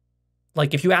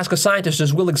 Like if you ask a scientist,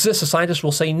 does will exist? A scientist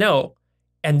will say no.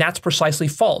 And that's precisely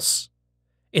false.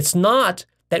 It's not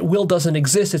that will doesn't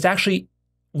exist. It's actually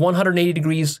 180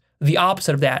 degrees the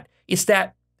opposite of that. It's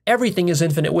that everything is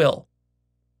infinite will.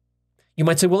 You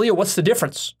might say, well, Leo, what's the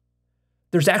difference?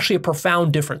 There's actually a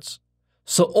profound difference.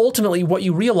 So ultimately, what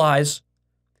you realize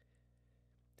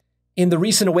in the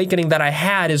recent awakening that I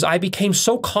had is I became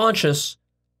so conscious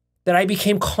that I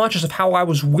became conscious of how I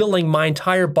was willing my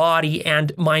entire body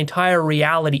and my entire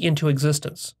reality into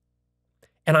existence.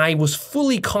 And I was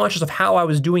fully conscious of how I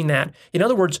was doing that. In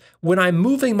other words, when I'm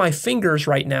moving my fingers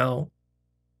right now,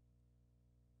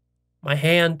 my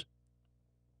hand,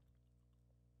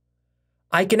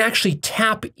 I can actually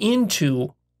tap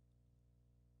into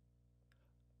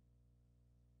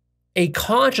a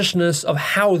consciousness of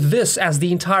how this, as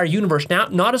the entire universe, now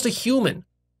not as a human,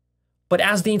 but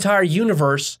as the entire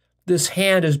universe, this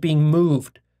hand is being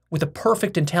moved with a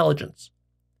perfect intelligence,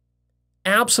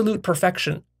 absolute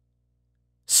perfection.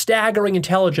 Staggering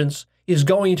intelligence is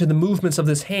going into the movements of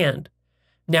this hand.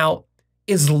 Now,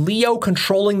 is Leo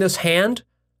controlling this hand?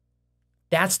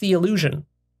 That's the illusion.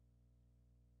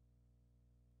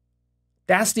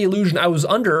 That's the illusion I was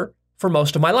under for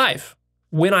most of my life,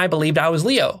 when I believed I was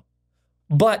Leo.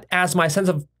 But as my sense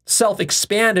of self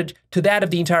expanded to that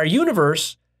of the entire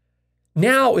universe,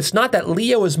 now it's not that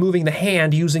Leo is moving the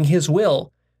hand using his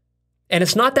will, and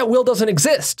it's not that will doesn't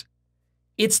exist.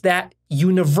 It's that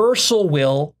universal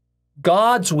will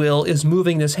God's will is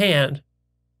moving this hand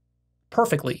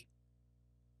perfectly.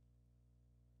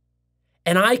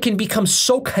 And I can become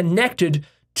so connected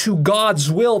to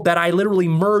God's will that I literally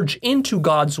merge into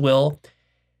God's will.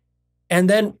 And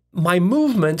then my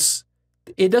movements,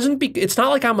 it's not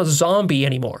like I'm a zombie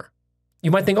anymore.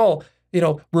 You might think, oh,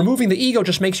 removing the ego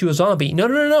just makes you a zombie. No,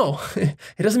 no, no, no.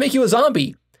 It doesn't make you a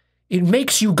zombie. It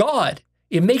makes you God.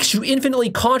 It makes you infinitely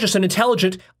conscious and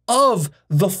intelligent of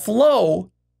the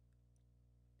flow,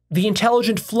 the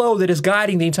intelligent flow that is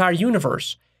guiding the entire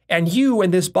universe. And you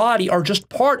and this body are just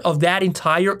part of that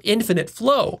entire infinite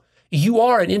flow. You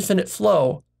are an infinite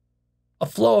flow, a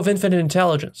flow of infinite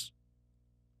intelligence.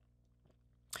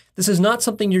 This is not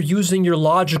something you're using your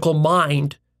logical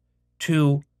mind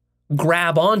to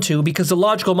grab onto, because the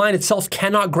logical mind itself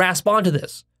cannot grasp onto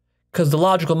this, because the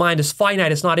logical mind is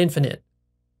finite, it's not infinite.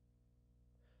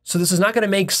 So this is not going to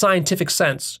make scientific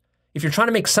sense. If you're trying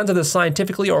to make sense of this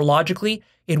scientifically or logically,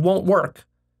 it won't work,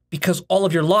 because all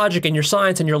of your logic and your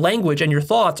science and your language and your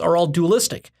thoughts are all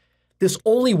dualistic. This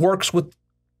only works with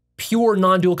pure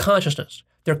non-dual consciousness.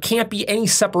 There can't be any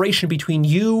separation between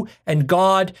you and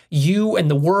God, you and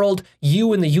the world,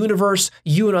 you and the universe,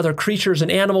 you and other creatures and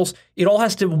animals. It all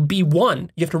has to be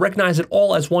one. You have to recognize it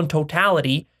all as one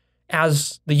totality,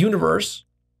 as the universe,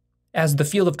 as the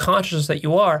field of consciousness that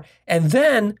you are. And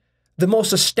then the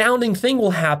most astounding thing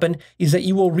will happen is that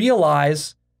you will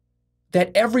realize that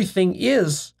everything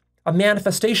is a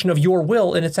manifestation of your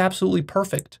will, and it's absolutely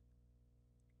perfect.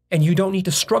 And you don't need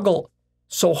to struggle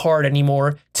so hard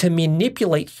anymore to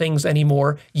manipulate things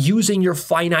anymore using your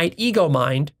finite ego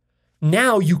mind.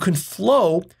 Now you can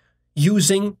flow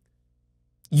using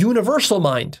universal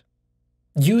mind.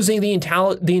 Using the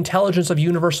intelligence of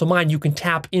universal mind, you can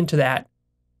tap into that.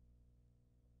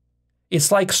 It's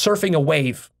like surfing a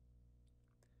wave.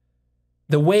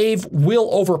 The wave will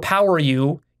overpower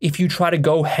you if you try to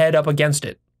go head up against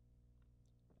it.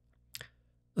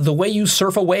 The way you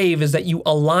surf a wave is that you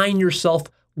align yourself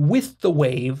with the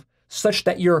wave such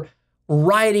that you're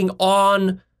riding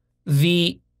on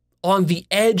the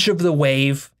edge of the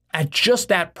wave at just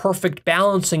that perfect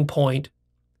balancing point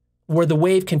where the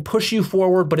wave can push you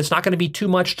forward, but it's not going to be too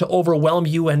much to overwhelm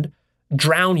you and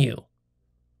drown you.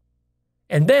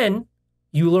 And then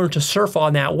you learn to surf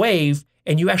on that wave,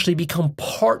 and you actually become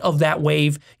part of that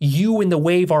wave. You and the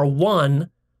wave are one.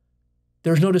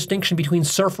 There's no distinction between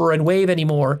surfer and wave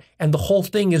anymore, and the whole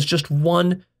thing is just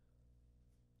one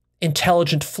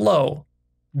intelligent flow,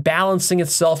 balancing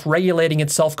itself, regulating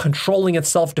itself, controlling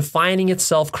itself, defining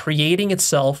itself, creating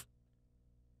itself,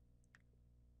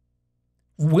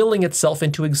 willing itself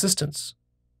into existence.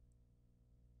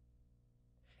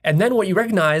 And then what you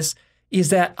recognize is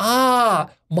that,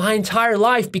 my entire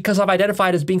life, because I've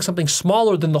identified as being something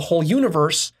smaller than the whole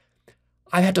universe,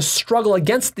 I've had to struggle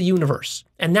against the universe.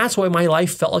 And that's why my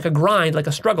life felt like a grind, like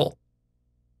a struggle.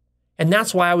 And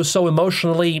that's why I was so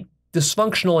emotionally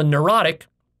dysfunctional and neurotic.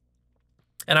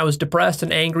 And I was depressed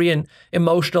and angry and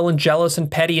emotional and jealous and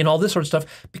petty and all this sort of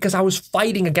stuff, because I was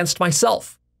fighting against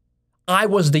myself. I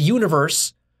was the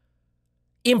universe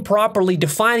improperly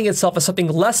defining itself as something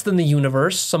less than the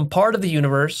universe, some part of the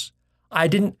universe. I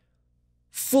didn't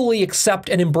fully accept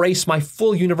and embrace my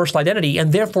full universal identity,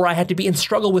 and therefore I had to be in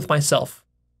struggle with myself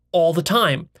all the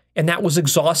time. And that was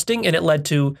exhausting, and it led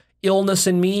to illness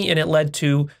in me, and it led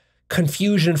to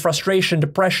confusion, frustration,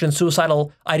 depression,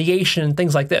 suicidal ideation, and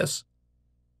things like this.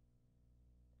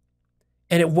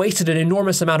 And it wasted an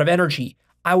enormous amount of energy.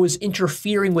 I was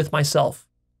interfering with myself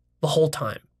the whole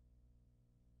time.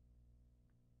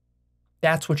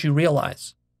 That's what you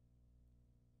realize.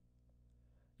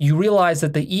 You realize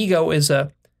that the ego is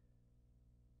a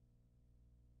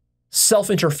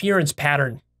self-interference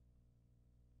pattern.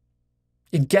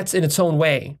 It gets in its own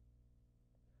way.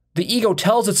 The ego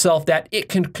tells itself that it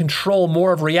can control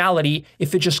more of reality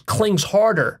if it just clings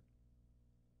harder.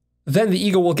 Then the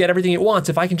ego will get everything it wants.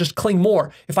 If I can just cling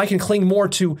more, if I can cling more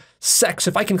to sex,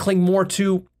 if I can cling more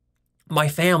to my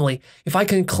family, if I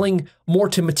can cling more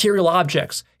to material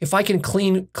objects, if I can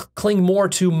cling more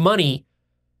to money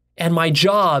and my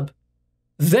job,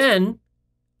 then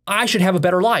I should have a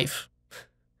better life.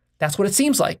 That's what it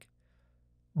seems like.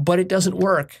 But it doesn't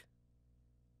work.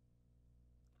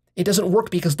 It doesn't work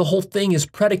because the whole thing is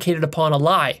predicated upon a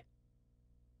lie.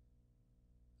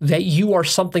 That you are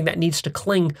something that needs to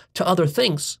cling to other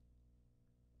things,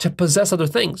 to possess other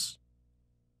things.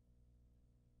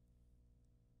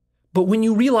 But when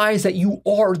you realize that you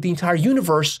are the entire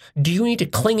universe, do you need to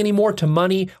cling anymore to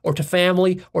money or to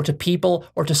family or to people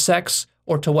or to sex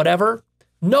or to whatever?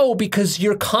 No, because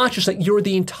you're conscious that you're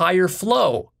the entire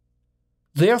flow.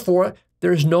 Therefore,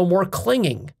 there's no more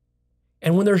clinging.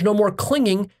 And when there's no more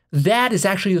clinging, that is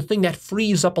actually the thing that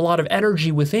frees up a lot of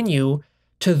energy within you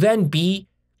to then be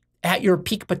at your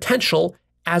peak potential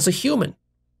as a human.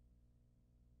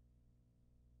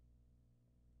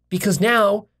 Because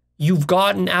now you've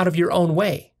gotten out of your own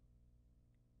way.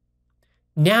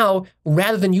 Now,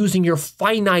 rather than using your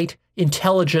finite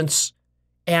intelligence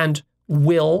and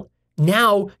will,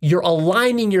 now you're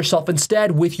aligning yourself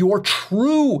instead with your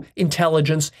true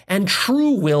intelligence and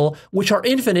true will, which are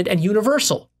infinite and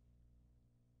universal.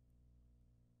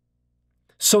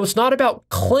 So it's not about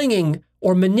clinging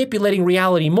or manipulating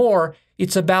reality more.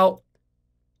 It's about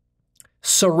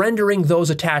surrendering those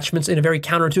attachments in a very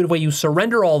counterintuitive way. You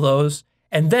surrender all those,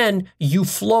 and then you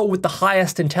flow with the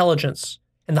highest intelligence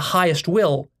and the highest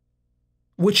will,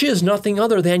 which is nothing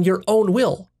other than your own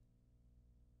will.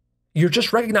 You're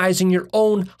just recognizing your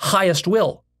own highest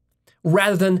will,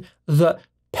 rather than the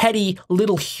petty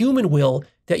little human will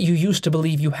that you used to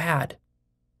believe you had.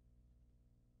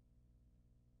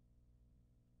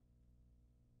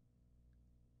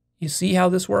 You see how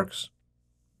this works?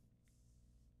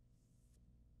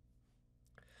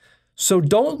 So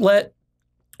don't let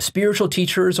spiritual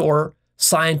teachers or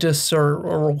scientists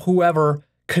or whoever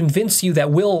convince you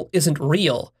that will isn't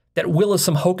real, that will is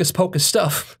some hocus pocus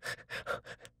stuff.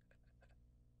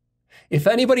 If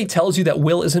anybody tells you that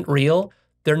will isn't real,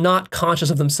 they're not conscious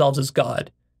of themselves as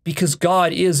God, because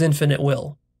God is infinite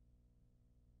will.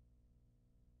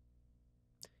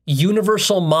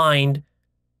 Universal mind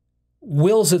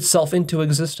wills itself into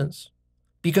existence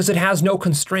because it has no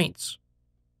constraints.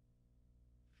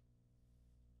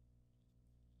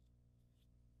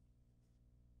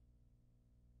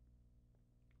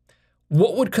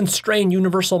 What would constrain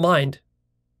universal mind?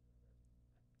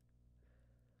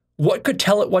 What could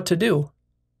tell it what to do?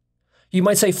 You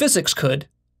might say physics could,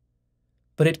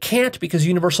 but it can't because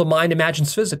universal mind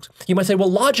imagines physics. You might say,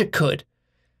 well, logic could,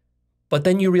 but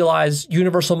then you realize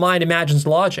universal mind imagines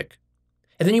logic.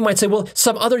 And then you might say, well,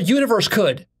 some other universe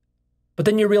could, but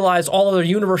then you realize all other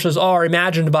universes are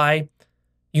imagined by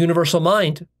universal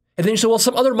mind. And then you say, well,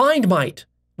 some other mind might.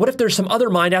 What if there's some other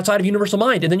mind outside of universal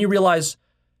mind? And then you realize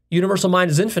universal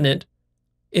mind is infinite.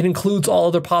 It includes all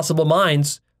other possible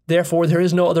minds. Therefore, there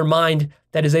is no other mind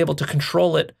that is able to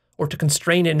control it or to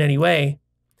constrain it in any way.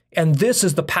 And this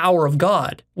is the power of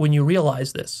God when you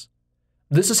realize this.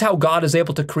 This is how God is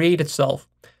able to create itself.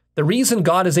 The reason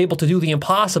God is able to do the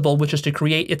impossible, which is to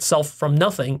create itself from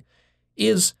nothing,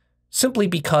 is simply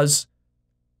because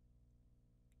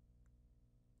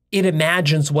it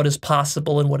imagines what is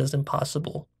possible and what is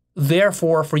impossible.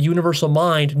 Therefore, for universal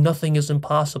mind, nothing is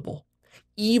impossible.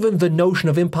 Even the notion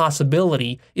of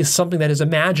impossibility is something that is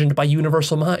imagined by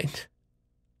universal mind.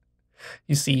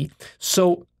 You see,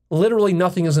 so literally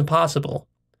nothing is impossible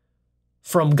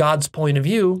from God's point of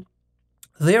view.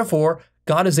 Therefore,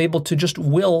 God is able to just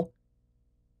will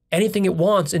anything it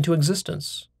wants into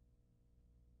existence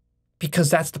because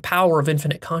that's the power of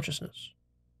infinite consciousness.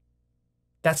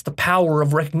 That's the power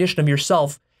of recognition of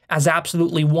yourself as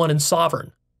absolutely one and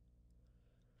sovereign.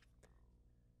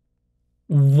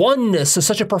 Oneness is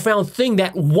such a profound thing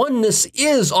that oneness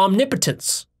is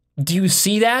omnipotence. Do you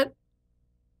see that?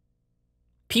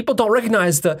 People don't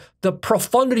recognize the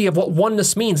profundity of what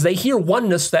oneness means. They hear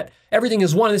oneness, that everything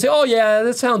is one, and they say, oh yeah,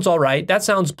 that sounds all right. That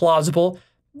sounds plausible.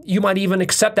 You might even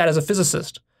accept that as a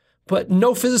physicist. But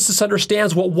no physicist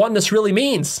understands what oneness really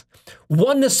means.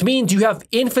 Oneness means you have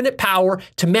infinite power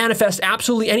to manifest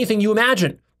absolutely anything you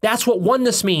imagine. That's what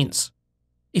oneness means,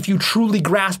 if you truly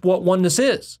grasp what oneness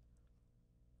is.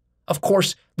 Of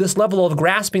course, this level of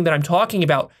grasping that I'm talking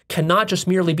about cannot just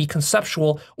merely be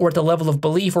conceptual or at the level of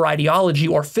belief or ideology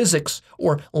or physics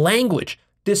or language.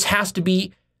 This has to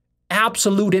be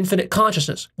absolute infinite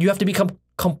consciousness. You have to become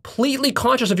completely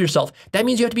conscious of yourself. That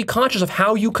means you have to be conscious of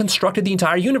how you constructed the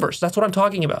entire universe. That's what I'm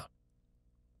talking about.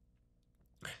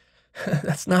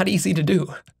 That's not easy to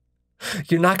do.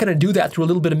 You're not going to do that through a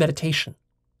little bit of meditation.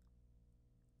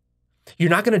 You're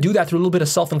not going to do that through a little bit of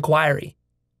self-inquiry.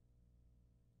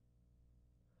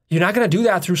 You're not going to do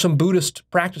that through some Buddhist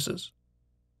practices.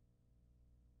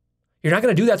 You're not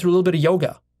going to do that through a little bit of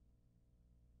yoga.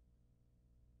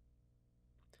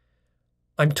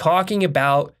 I'm talking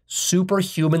about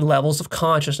superhuman levels of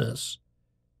consciousness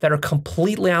that are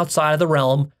completely outside of the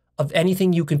realm of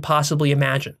anything you can possibly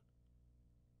imagine.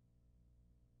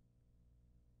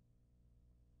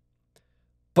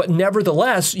 But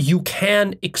nevertheless, you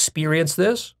can experience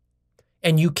this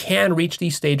and you can reach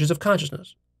these stages of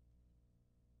consciousness.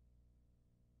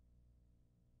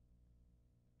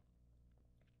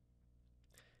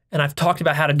 And I've talked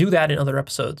about how to do that in other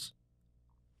episodes.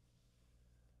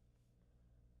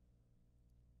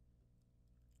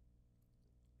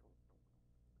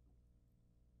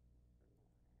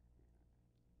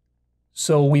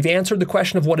 So we've answered the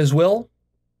question of what is will.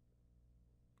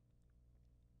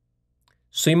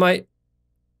 So you might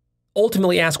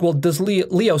ultimately ask, well, does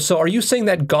Leo, so are you saying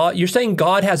that you're saying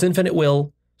God has infinite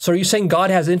will, so are you saying God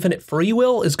has infinite free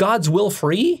will? Is God's will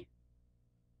free?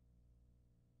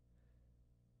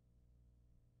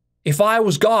 If I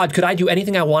was God, could I do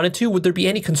anything I wanted to? Would there be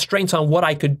any constraints on what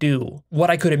I could do,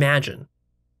 what I could imagine?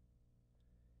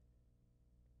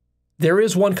 There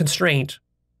is one constraint,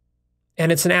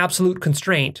 and it's an absolute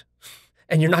constraint,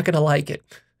 and you're not going to like it.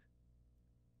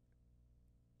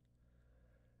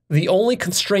 The only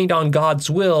constraint on God's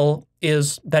will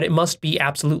is that it must be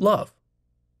absolute love.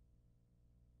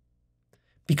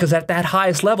 Because at that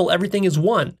highest level, everything is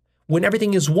one. When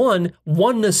everything is one,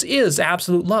 oneness is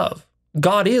absolute love.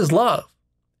 God is love,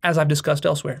 as I've discussed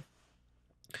elsewhere.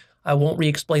 I won't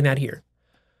re-explain that here.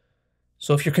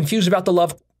 So if you're confused about the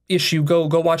love issue, go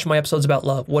watch my episodes about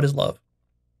love. What is love?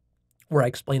 Where I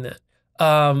explain that.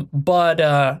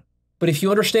 But if you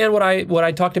understand what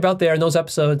I talked about there in those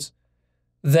episodes,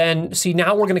 then see,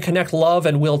 now we're going to connect love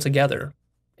and will together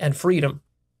and freedom.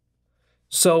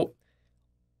 So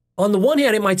on the one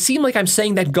hand, it might seem like I'm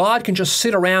saying that God can just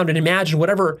sit around and imagine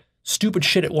whatever stupid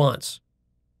shit it wants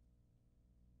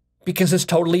because it's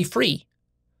totally free.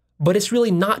 But it's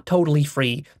really not totally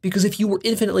free, because if you were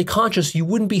infinitely conscious, you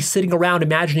wouldn't be sitting around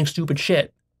imagining stupid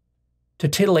shit to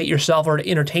titillate yourself or to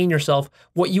entertain yourself.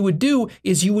 What you would do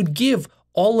is you would give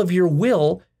all of your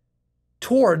will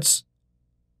towards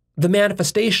the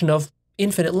manifestation of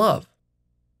infinite love.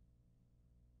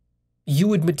 You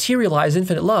would materialize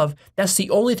infinite love. That's the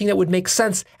only thing that would make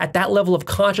sense at that level of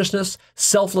consciousness,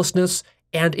 selflessness,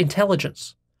 and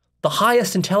intelligence. The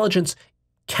highest intelligence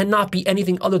cannot be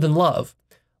anything other than love.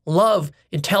 Love,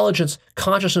 intelligence,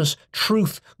 consciousness,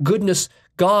 truth, goodness,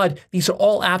 God, these are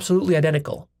all absolutely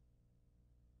identical.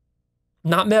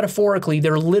 Not metaphorically,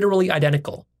 they're literally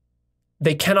identical.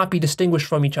 They cannot be distinguished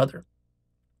from each other.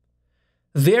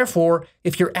 Therefore,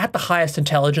 if you're at the highest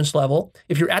intelligence level,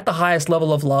 if you're at the highest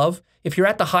level of love, if you're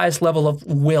at the highest level of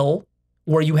will,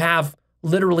 where you have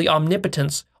literally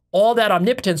omnipotence, all that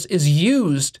omnipotence is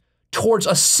used towards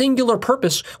a singular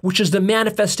purpose, which is the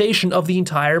manifestation of the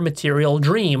entire material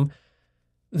dream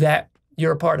that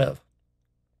you're a part of.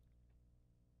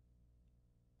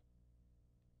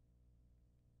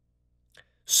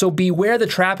 So beware the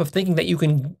trap of thinking that you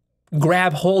can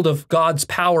grab hold of God's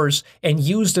powers and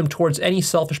use them towards any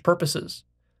selfish purposes.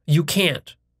 You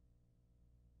can't.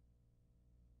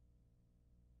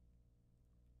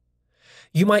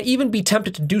 You might even be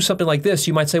tempted to do something like this.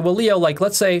 You might say, well, Leo, like,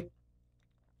 let's say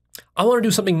I want to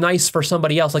do something nice for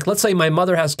somebody else. Like, let's say my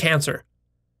mother has cancer.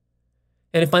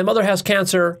 And if my mother has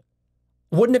cancer,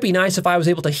 wouldn't it be nice if I was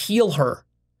able to heal her?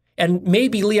 And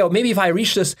maybe, Leo, maybe if I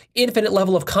reach this infinite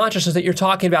level of consciousness that you're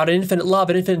talking about, and infinite love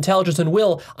and infinite intelligence and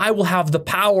will, I will have the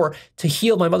power to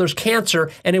heal my mother's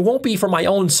cancer. And it won't be for my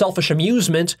own selfish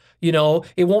amusement. You know,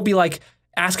 it won't be like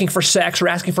asking for sex or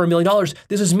asking for $1 million.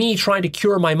 This is me trying to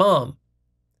cure my mom.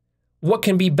 What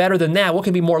can be better than that? What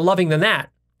can be more loving than that?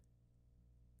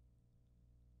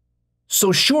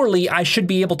 So surely I should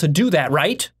be able to do that,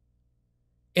 right?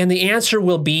 And the answer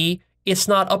will be, it's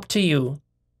not up to you.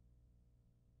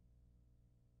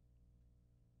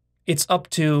 It's up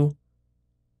to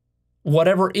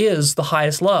whatever is the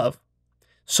highest love.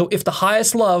 So if the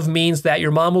highest love means that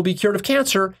your mom will be cured of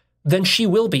cancer, then she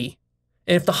will be.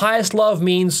 And if the highest love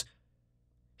means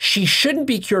she shouldn't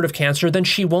be cured of cancer, then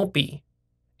she won't be.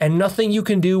 And nothing you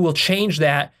can do will change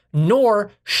that,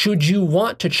 nor should you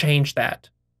want to change that.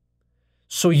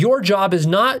 So your job is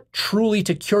not truly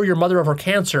to cure your mother of her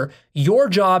cancer. Your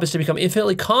job is to become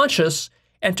infinitely conscious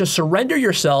and to surrender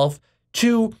yourself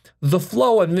to the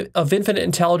flow of infinite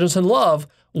intelligence and love,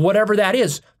 whatever that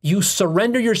is. You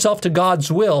surrender yourself to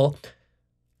God's will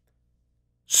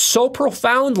so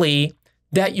profoundly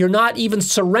that you're not even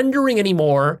surrendering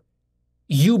anymore.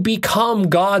 You become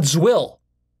God's will.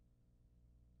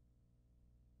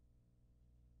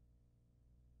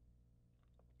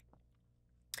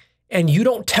 And you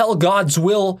don't tell God's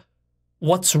will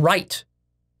what's right.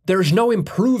 There's no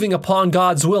improving upon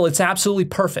God's will. It's absolutely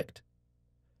perfect.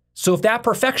 So if that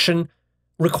perfection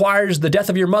requires the death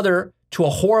of your mother to a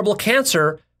horrible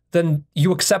cancer, then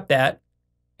you accept that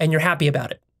and you're happy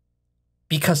about it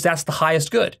because that's the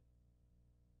highest good.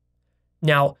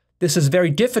 Now, this is very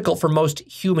difficult for most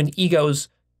human egos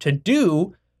to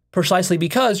do precisely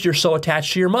because you're so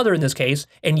attached to your mother in this case,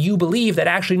 and you believe that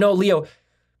actually, no, Leo,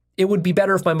 it would be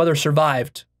better if my mother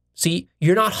survived. See,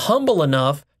 you're not humble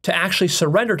enough to actually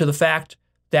surrender to the fact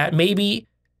that maybe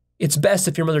it's best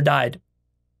if your mother died.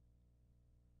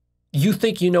 You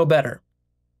think you know better.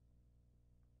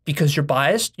 because you're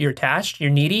biased, you're attached, you're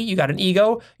needy, you got an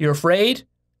ego, you're afraid,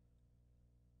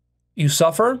 you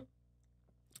suffer.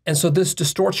 And so this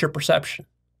distorts your perception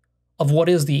of what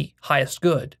is the highest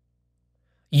good.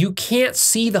 You can't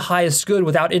see the highest good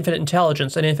without infinite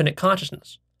intelligence and infinite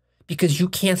consciousness, because you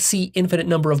can't see infinite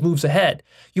number of moves ahead.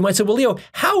 You might say, well, Leo,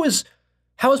 how is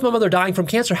my mother dying from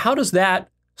cancer? How does that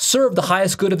serve the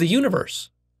highest good of the universe?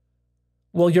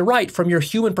 Well, you're right. From your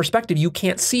human perspective, you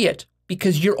can't see it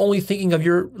because you're only thinking of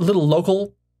your little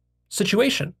local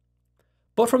situation.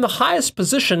 But from the highest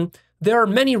position, there are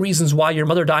many reasons why your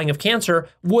mother dying of cancer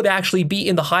would actually be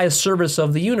in the highest service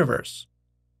of the universe.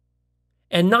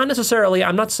 And not necessarily,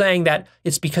 I'm not saying that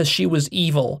it's because she was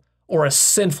evil or a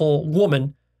sinful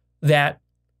woman that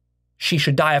she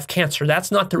should die of cancer.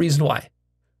 That's not the reason why.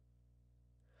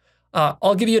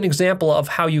 I'll give you an example of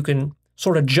how you can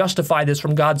sort of justify this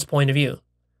from God's point of view.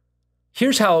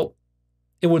 Here's how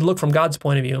it would look from God's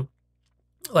point of view.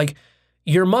 Like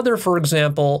your mother, for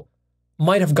example,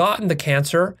 might have gotten the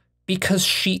cancer because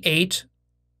she ate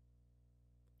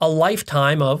a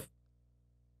lifetime of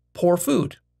poor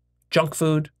food, junk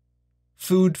food,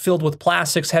 food filled with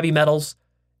plastics, heavy metals,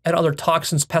 and other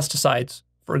toxins, pesticides,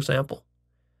 for example.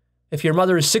 If your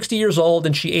mother is 60 years old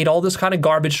and she ate all this kind of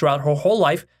garbage throughout her whole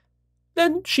life,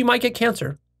 then she might get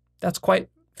cancer. That's quite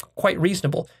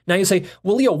reasonable. Now you say,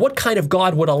 well, Leo, what kind of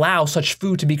God would allow such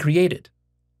food to be created?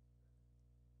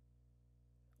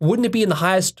 Wouldn't it be in the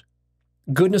highest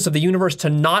goodness of the universe to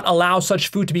not allow such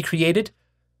food to be created?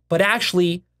 But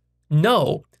actually,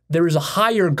 no, there is a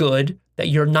higher good that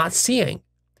you're not seeing.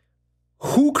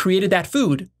 Who created that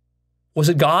food? Was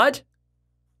it God?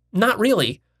 Not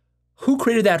really. Who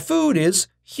created that food is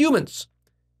humans.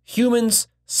 Humans,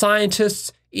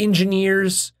 scientists,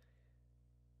 engineers,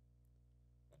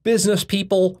 business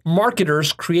people,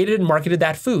 marketers created and marketed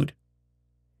that food.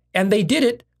 And they did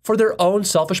it for their own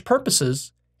selfish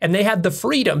purposes. And they had the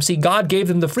freedom. See, God gave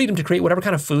them the freedom to create whatever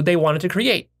kind of food they wanted to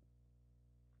create.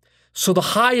 So the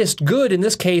highest good in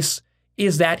this case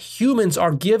is that humans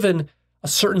are given a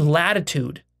certain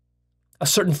latitude, a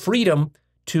certain freedom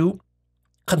to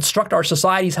construct our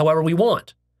societies however we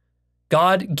want.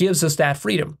 God gives us that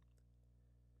freedom.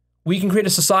 We can create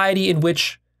a society in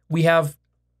which we have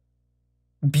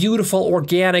beautiful,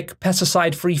 organic,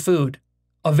 pesticide-free food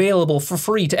available for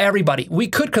free to everybody. We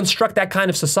could construct that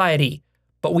kind of society,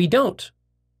 but we don't.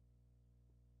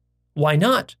 Why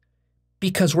not?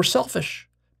 Because we're selfish,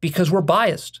 because we're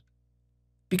biased,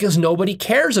 because nobody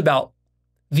cares about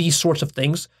these sorts of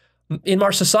things. In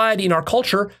our society, in our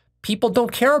culture, people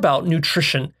don't care about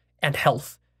nutrition and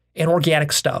health and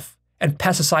organic stuff and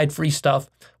pesticide-free stuff.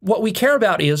 What we care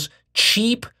about is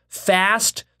cheap,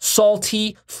 fast,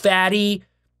 salty, fatty,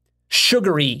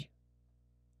 sugary,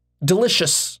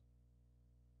 delicious.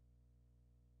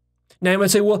 Now you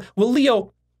might say, well,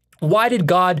 Leo, why did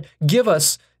God give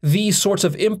us these sorts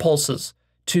of impulses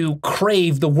to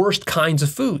crave the worst kinds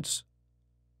of foods?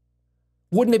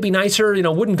 Wouldn't it be nicer,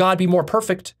 wouldn't God be more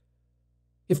perfect?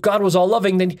 If God was all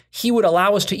loving, then he would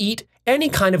allow us to eat any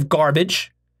kind of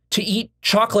garbage, to eat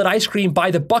chocolate ice cream by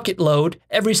the bucket load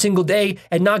every single day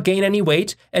and not gain any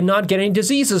weight and not get any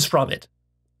diseases from it.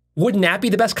 Wouldn't that be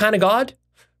the best kind of God?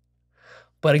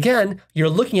 But again, you're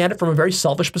looking at it from a very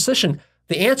selfish position.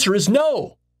 The answer is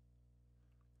no.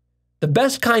 The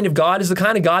best kind of God is the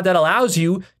kind of God that allows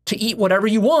you to eat whatever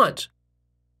you want.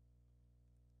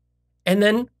 And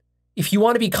then if you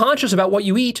want to be conscious about what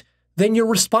you eat, then you're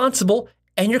responsible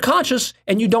and you're conscious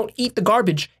and you don't eat the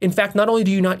garbage. In fact, not only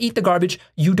do you not eat the garbage,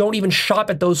 you don't even shop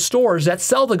at those stores that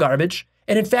sell the garbage.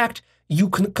 And in fact, you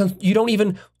don't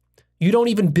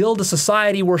even build a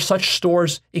society where such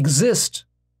stores exist.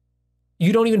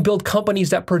 You don't even build companies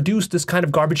that produce this kind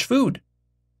of garbage food,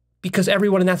 because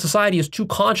everyone in that society is too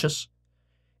conscious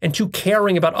and too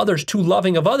caring about others, too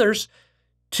loving of others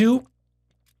to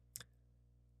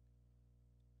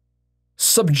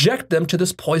subject them to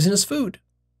this poisonous food.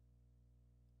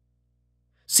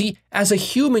 See, as a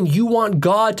human, you want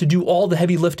God to do all the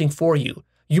heavy lifting for you.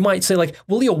 You might say like,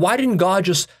 well, Leo, why didn't God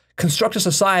just construct a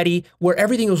society where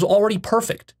everything was already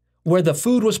perfect, where the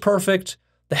food was perfect,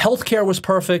 the healthcare was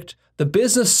perfect, the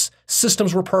business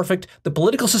systems were perfect, the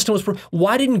political system was perfect?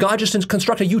 Why didn't God just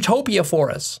construct a utopia for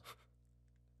us?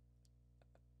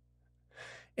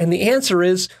 And the answer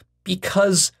is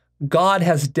because God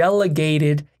has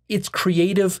delegated its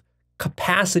creative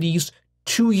capacities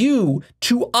to you,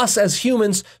 to us as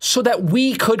humans, so that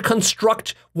we could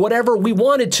construct whatever we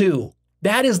wanted to.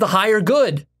 That is the higher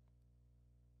good.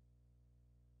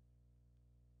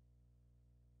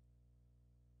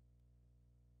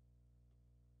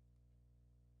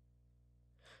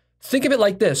 Think of it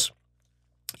like this.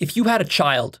 If you had a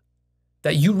child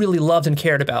that you really loved and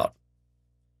cared about,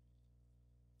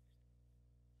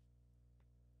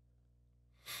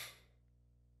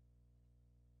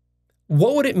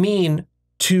 what would it mean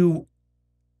to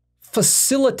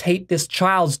facilitate this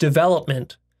child's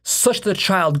development such that the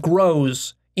child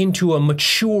grows into a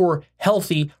mature,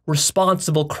 healthy,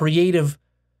 responsible, creative,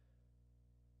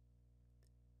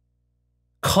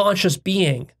 conscious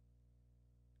being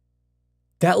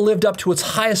that lived up to its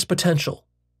highest potential?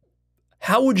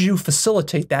 How would you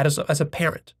facilitate that as a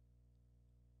parent?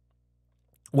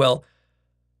 Well,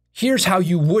 here's how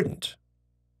you wouldn't.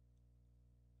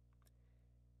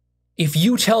 If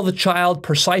you tell the child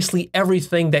precisely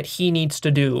everything that he needs to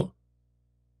do,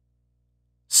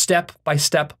 step by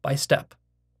step by step,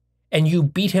 and you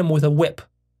beat him with a whip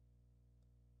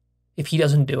if he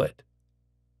doesn't do it,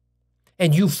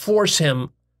 and you force him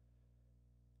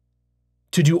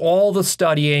to do all the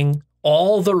studying,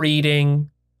 all the reading,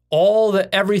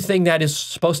 everything that is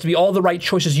supposed to be all the right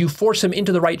choices, you force him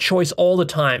into the right choice all the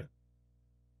time,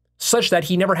 such that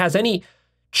he never has any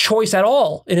choice at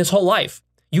all in his whole life.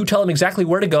 You tell him exactly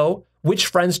where to go, which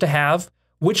friends to have,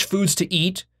 which foods to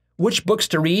eat, which books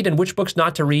to read and which books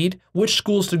not to read, which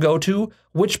schools to go to,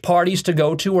 which parties to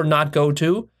go to or not go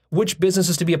to, which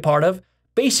businesses to be a part of.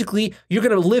 Basically, you're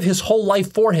going to live his whole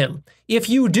life for him. If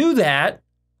you do that,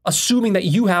 assuming that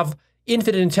you have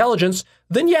infinite intelligence,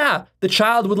 then yeah, the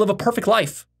child would live a perfect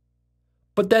life.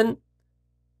 But then,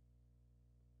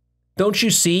 don't you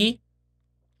see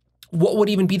what would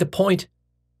even be the point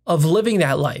of living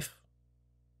that life?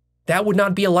 That would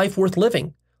not be a life worth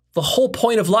living. The whole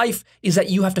point of life is that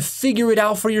you have to figure it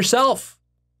out for yourself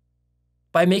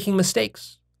by making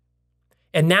mistakes.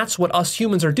 And that's what us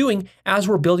humans are doing as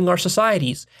we're building our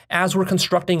societies, as we're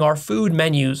constructing our food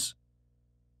menus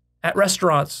at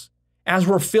restaurants, as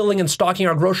we're filling and stocking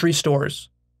our grocery stores.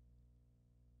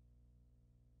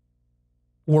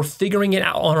 We're figuring it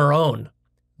out on our own.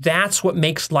 That's what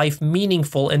makes life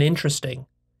meaningful and interesting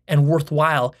and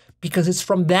worthwhile, because it's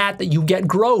from that you get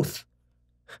growth.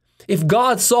 If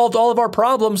God solved all of our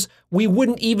problems, we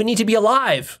wouldn't even need to be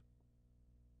alive.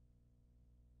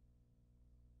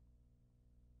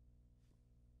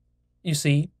 You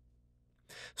see?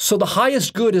 So the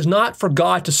highest good is not for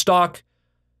God to stock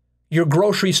your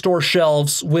grocery store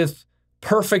shelves with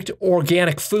perfect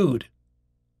organic food.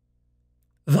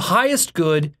 The highest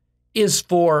good is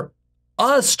for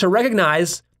us to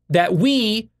recognize that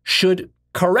we should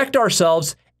correct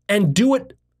ourselves and do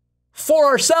it for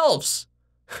ourselves.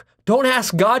 Don't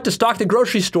ask God to stock the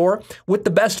grocery store with the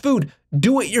best food.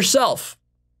 Do it yourself.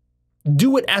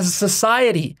 Do it as a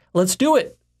society. Let's do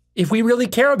it if we really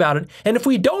care about it. And if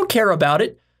we don't care about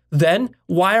it, then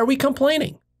why are we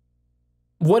complaining?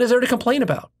 What is there to complain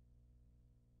about?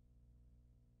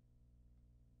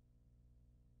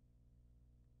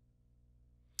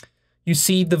 You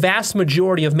see, the vast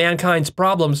majority of mankind's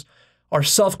problems are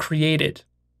self-created.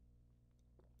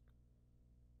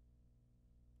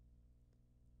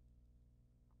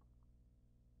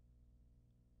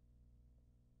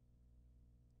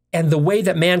 And the way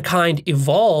that mankind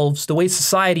evolves, the way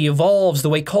society evolves, the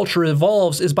way culture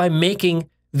evolves is by making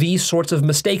these sorts of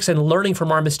mistakes and learning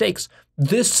from our mistakes.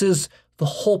 This is the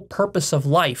whole purpose of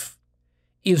life,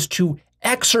 is to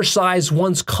exercise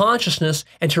one's consciousness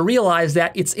and to realize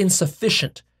that it's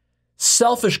insufficient.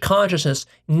 Selfish consciousness,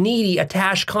 needy,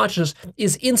 attached consciousness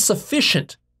is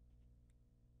insufficient.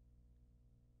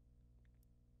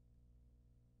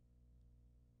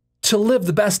 To live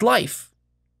the best life.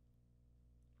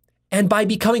 And by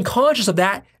becoming conscious of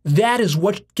that, that is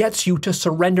what gets you to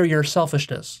surrender your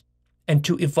selfishness and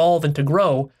to evolve and to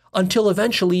grow until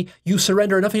eventually you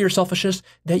surrender enough of your selfishness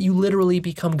that you literally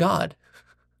become God.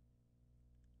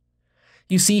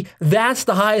 You see, that's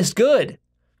the highest good.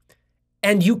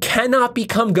 And you cannot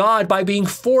become God by being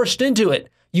forced into it.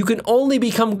 You can only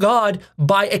become God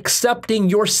by accepting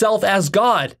yourself as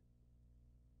God.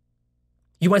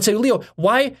 You might say, Leo,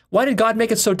 why did God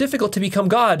make it so difficult to become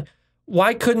God?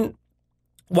 Why couldn't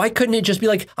it just be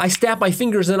like, I snap my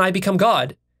fingers and I become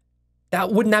God?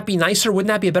 Wouldn't that be nicer? Wouldn't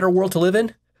that be a better world to live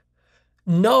in?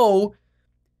 No,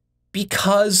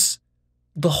 because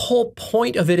the whole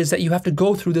point of it is that you have to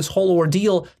go through this whole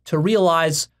ordeal to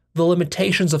realize the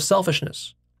limitations of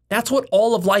selfishness. That's what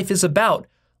all of life is about.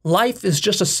 Life is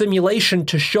just a simulation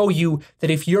to show you that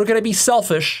if you're going to be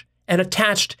selfish and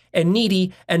attached and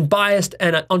needy and biased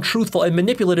and untruthful and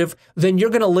manipulative, then you're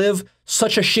going to live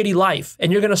such a shitty life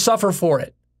and you're going to suffer for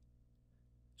it.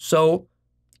 So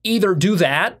either do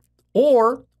that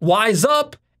or wise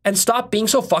up and stop being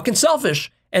so fucking selfish.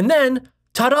 And then,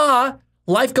 ta-da,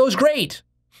 life goes great.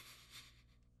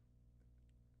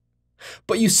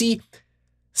 But you see,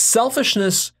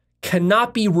 selfishness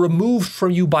cannot be removed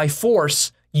from you by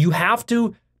force. You have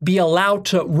to be allowed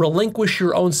to relinquish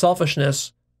your own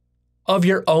selfishness of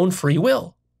your own free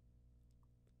will.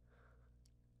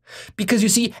 Because you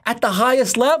see, at the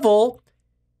highest level,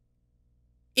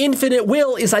 infinite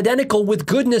will is identical with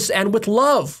goodness and with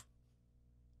love.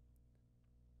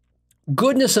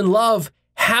 Goodness and love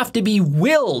have to be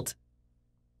willed.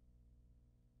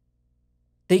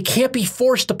 They can't be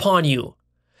forced upon you.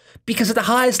 Because at the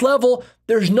highest level,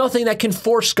 there's nothing that can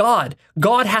force God.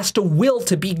 God has to will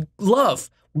to be love.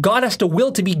 God has to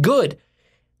will to be good.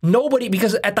 Nobody,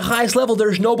 because at the highest level,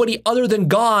 there's nobody other than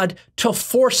God to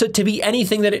force it to be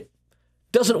anything that it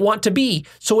doesn't want to be.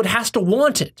 So it has to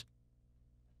want it.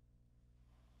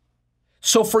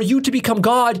 So for you to become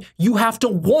God, you have to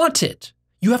want it.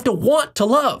 You have to want to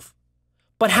love.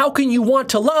 But how can you want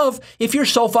to love if you're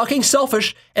so fucking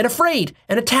selfish and afraid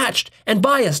and attached and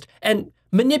biased and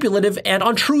manipulative and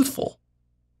untruthful?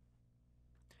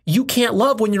 You can't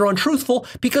love when you're untruthful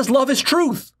because love is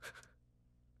truth.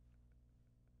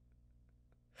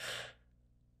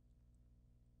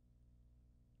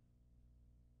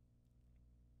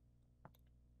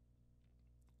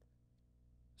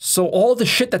 So all the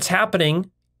shit that's happening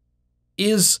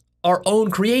is our own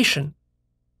creation.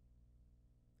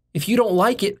 If you don't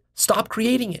like it, stop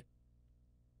creating it.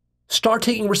 Start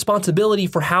taking responsibility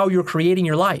for how you're creating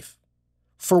your life,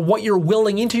 for what you're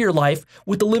willing into your life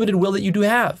with the limited will that you do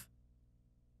have.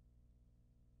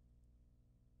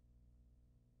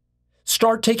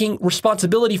 Start taking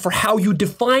responsibility for how you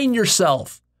define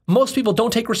yourself. Most people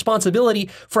don't take responsibility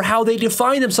for how they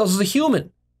define themselves as a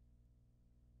human.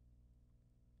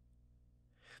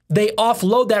 They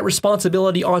offload that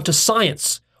responsibility onto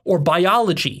science or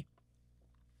biology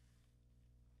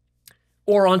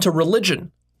or onto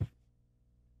religion.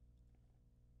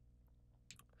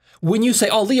 When you say,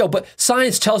 oh, Leo, but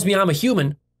science tells me I'm a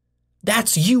human,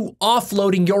 that's you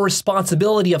offloading your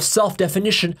responsibility of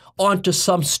self-definition onto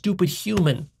some stupid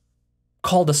human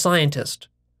called a scientist,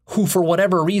 who for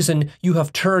whatever reason you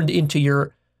have turned into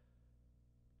your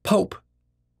pope.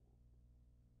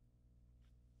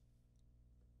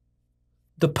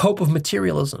 The pope of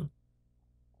materialism.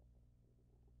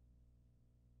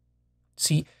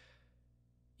 See,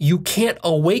 you can't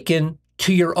awaken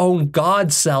to your own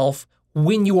God self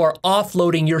when you are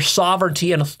offloading your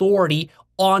sovereignty and authority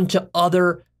onto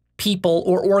other people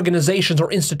or organizations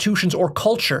or institutions or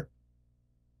culture.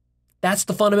 That's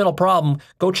the fundamental problem.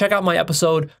 Go check out my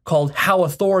episode called How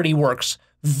Authority Works.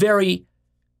 Very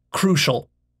crucial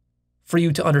for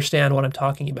you to understand what I'm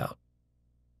talking about.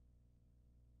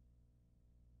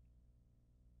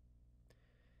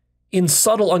 In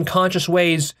subtle, unconscious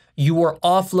ways, you are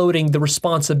offloading the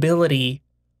responsibility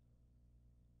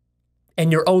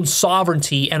and your own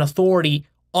sovereignty and authority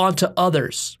onto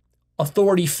others.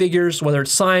 Authority figures, whether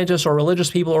it's scientists or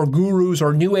religious people or gurus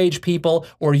or new age people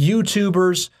or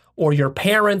YouTubers or your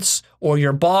parents or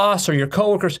your boss or your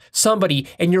coworkers, somebody,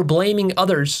 and you're blaming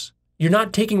others. You're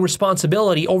not taking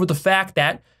responsibility over the fact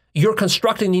that you're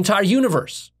constructing the entire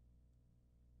universe.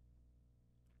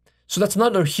 So that's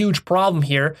another huge problem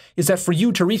here, is that for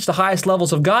you to reach the highest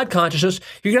levels of God consciousness,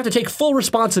 you're going to have to take full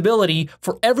responsibility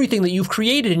for everything that you've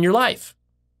created in your life.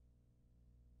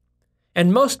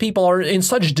 And most people are in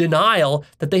such denial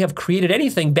that they have created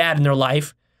anything bad in their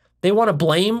life, they want to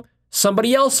blame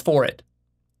somebody else for it.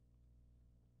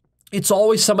 It's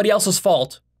always somebody else's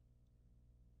fault.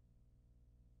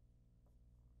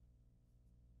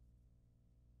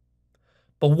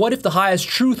 But what if the highest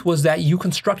truth was that you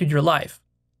constructed your life?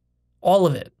 All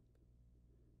of it.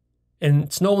 And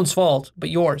it's no one's fault but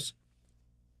yours.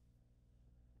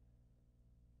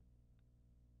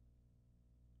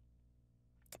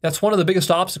 That's one of the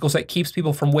biggest obstacles that keeps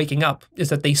people from waking up, is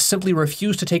that they simply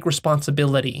refuse to take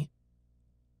responsibility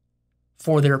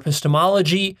for their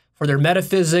epistemology, for their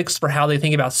metaphysics, for how they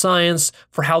think about science,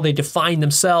 for how they define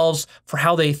themselves, for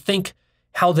how they think,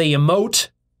 how they emote,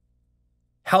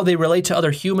 how they relate to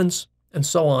other humans, and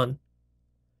so on.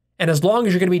 And as long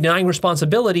as you're going to be denying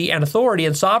responsibility and authority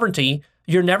and sovereignty,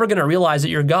 you're never going to realize that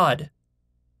you're God.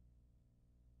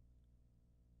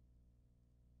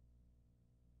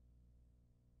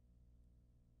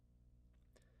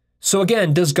 So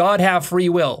again, does God have free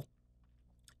will?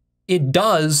 It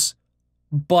does,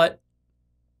 but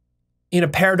in a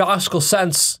paradoxical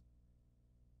sense,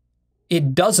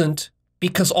 it doesn't,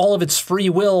 because all of its free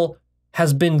will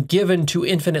has been given to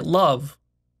infinite love.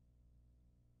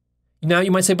 Now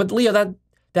you might say, but Leo,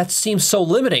 that seems so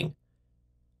limiting.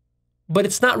 But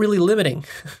it's not really limiting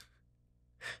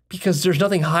because there's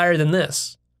nothing higher than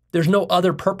this. There's no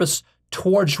other purpose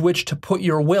towards which to put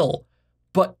your will.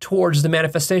 but towards the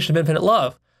manifestation of infinite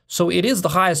love. So it is the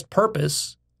highest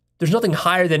purpose. There's nothing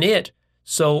higher than it.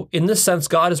 So in this sense,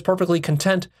 God is perfectly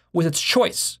content with its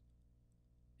choice.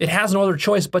 It has no other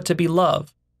choice but to be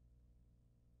love.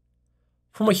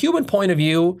 From a human point of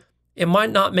view, it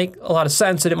might not make a lot of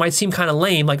sense, and it might seem kind of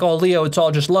lame, like, oh, Leo, it's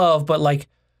all just love, but like,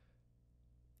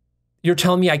 you're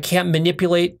telling me I can't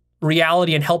manipulate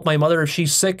reality and help my mother if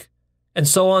she's sick, and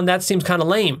so on. That seems kind of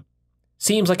lame.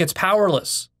 Seems like it's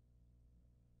powerless.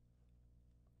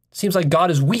 Seems like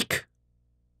God is weak.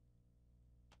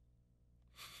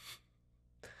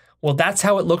 Well, that's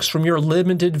how it looks from your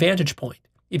limited vantage point.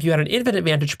 If you had an infinite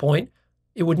vantage point,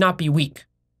 it would not be weak.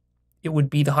 It would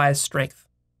be the highest strength.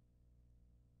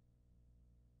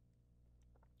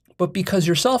 But because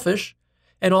you're selfish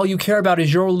and all you care about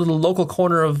is your little local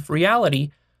corner of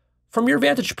reality, from your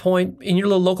vantage point in your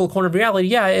little local corner of reality,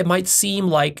 yeah, it might seem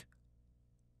like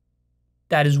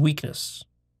that is weakness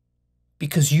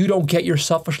because you don't get your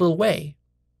selfish little way.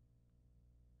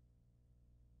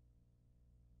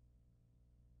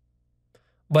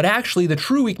 But actually, the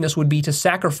true weakness would be to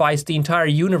sacrifice the entire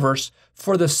universe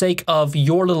for the sake of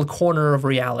your little corner of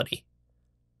reality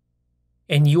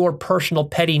and your personal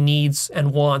petty needs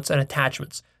and wants and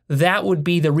attachments. That would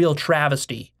be the real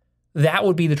travesty. That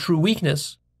would be the true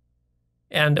weakness.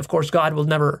 And of course, God will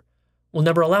never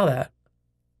allow that.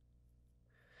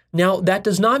 Now, that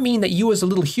does not mean that you as a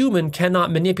little human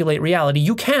cannot manipulate reality.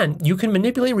 You can. You can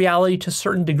manipulate reality to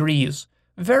certain degrees.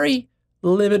 Very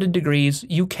limited degrees,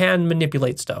 you can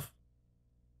manipulate stuff.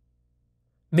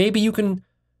 Maybe you can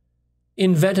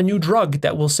invent a new drug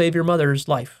that will save your mother's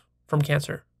life from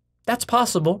cancer. That's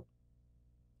possible.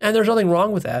 And there's nothing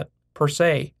wrong with that, per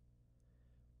se.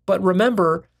 But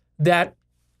remember that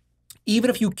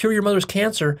even if you cure your mother's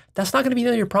cancer, that's not going to be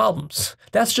none of your problems.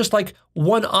 That's just like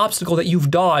one obstacle that you've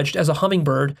dodged as a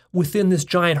hummingbird within this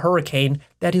giant hurricane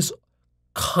that is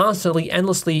constantly,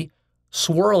 endlessly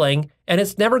swirling, and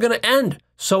it's never going to end.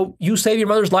 So you save your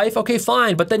mother's life, okay,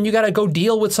 fine, but then you got to go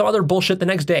deal with some other bullshit the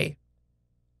next day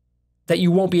that you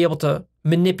won't be able to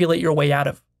manipulate your way out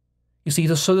of. You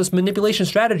see, so this manipulation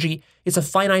strategy is a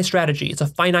finite strategy. It's a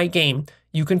finite game.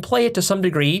 You can play it to some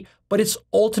degree, but it's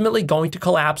ultimately going to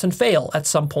collapse and fail at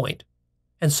some point.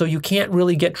 And so you can't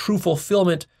really get true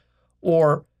fulfillment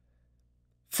or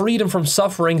freedom from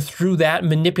suffering through that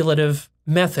manipulative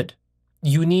method.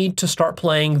 You need to start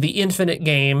playing the infinite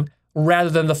game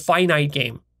rather than the finite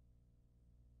game.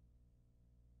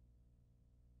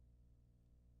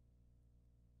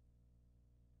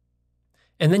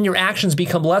 And then your actions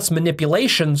become less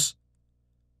manipulations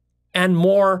and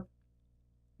more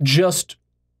just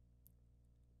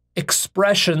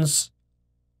expressions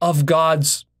of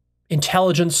God's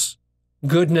intelligence,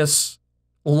 goodness,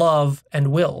 love,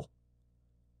 and will.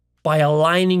 By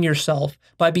aligning yourself,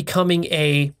 by becoming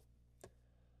a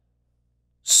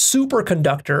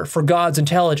superconductor for God's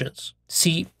intelligence.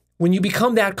 See, when you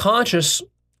become that conscious,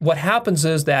 what happens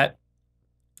is that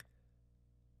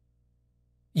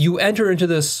you enter into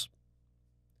this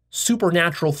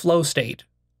supernatural flow state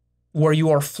where you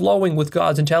are flowing with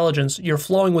God's intelligence, you're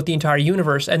flowing with the entire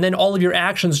universe, and then all of your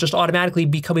actions just automatically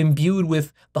become imbued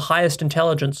with the highest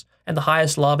intelligence and the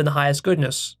highest love and the highest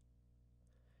goodness.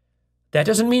 That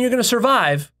doesn't mean you're going to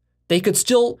survive. They could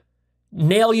still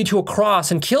nail you to a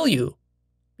cross and kill you.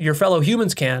 Your fellow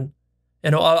humans can.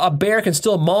 And a bear can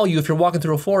still maul you if you're walking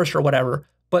through a forest or whatever.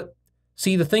 But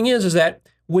see, the thing is that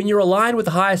when you're aligned with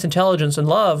the highest intelligence and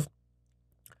love,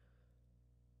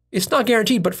 it's not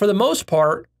guaranteed, but for the most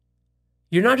part,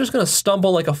 you're not just going to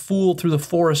stumble like a fool through the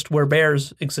forest where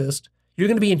bears exist. You're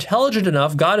going to be intelligent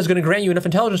enough. God is going to grant you enough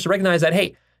intelligence to recognize that,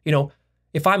 hey, you know,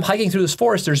 if I'm hiking through this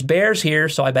forest, there's bears here,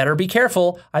 so I better be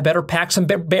careful. I better pack some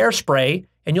bear spray,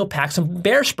 and you'll pack some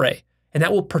bear spray, and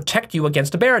that will protect you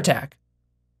against a bear attack.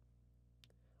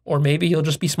 Or maybe you'll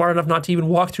just be smart enough not to even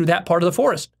walk through that part of the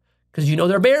forest because you know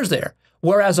there are bears there.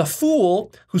 Whereas a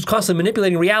fool who's constantly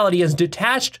manipulating reality is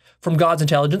detached from God's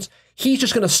intelligence. He's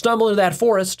just going to stumble into that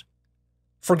forest,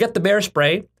 forget the bear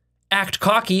spray, act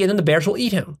cocky, and then the bears will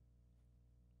eat him.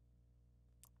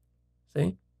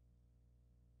 See?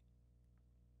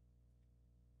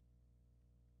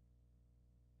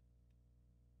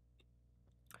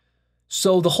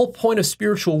 So the whole point of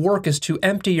spiritual work is to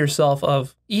empty yourself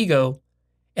of ego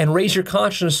and raise your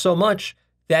consciousness so much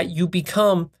that you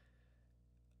become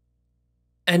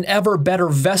an ever better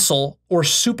vessel or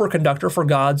superconductor for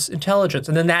God's intelligence.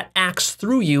 And then that acts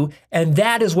through you, and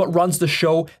that is what runs the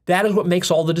show. That is what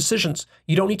makes all the decisions.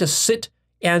 You don't need to sit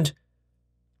and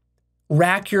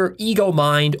rack your ego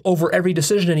mind over every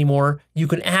decision anymore. You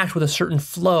can act with a certain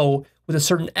flow, with a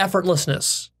certain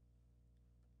effortlessness,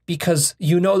 because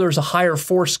you know there's a higher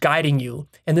force guiding you.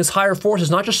 And this higher force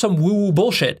is not just some woo-woo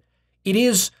bullshit. It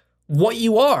is what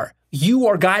you are. You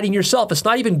are guiding yourself. It's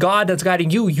not even God that's guiding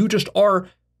you. You just are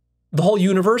the whole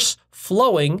universe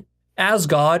flowing as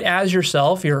God, as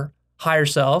yourself, your higher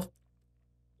self.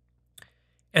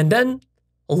 And then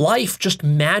life just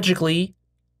magically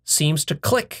seems to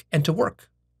click and to work.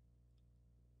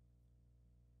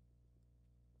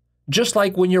 Just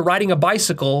like when you're riding a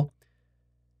bicycle,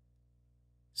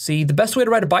 see, the best way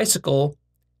to ride a bicycle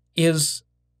is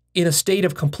in a state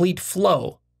of complete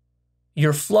flow.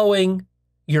 You're flowing,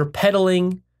 you're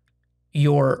pedaling,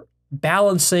 you're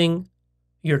balancing,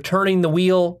 you're turning the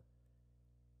wheel,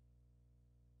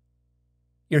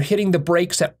 you're hitting the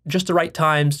brakes at just the right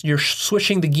times, you're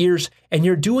switching the gears, and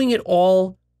you're doing it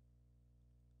all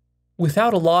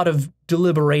without a lot of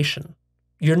deliberation.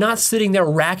 You're not sitting there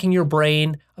racking your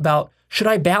brain about, should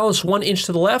I balance 1 inch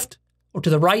to the left or to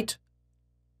the right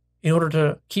in order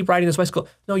to keep riding this bicycle?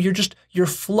 No, you're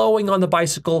flowing on the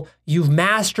bicycle. You've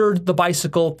mastered the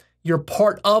bicycle. You're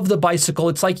part of the bicycle.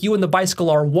 It's like you and the bicycle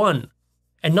are one.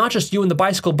 And not just you and the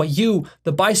bicycle, but you,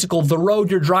 the bicycle, the road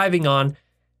you're driving on,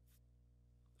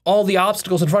 all the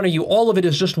obstacles in front of you, all of it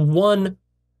is just one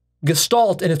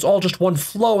gestalt, and it's all just one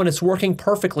flow, and it's working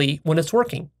perfectly when it's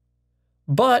working.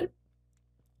 But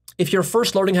if you're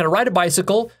first learning how to ride a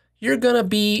bicycle, you're going to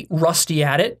be rusty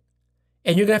at it,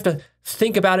 and you're going to have to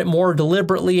think about it more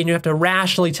deliberately, and you have to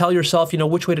rationally tell yourself,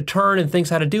 which way to turn and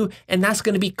things how to do, and that's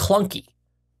going to be clunky.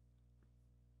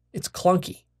 It's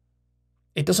clunky.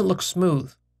 It doesn't look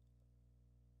smooth.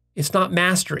 It's not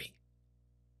mastery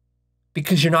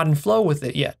because you're not in flow with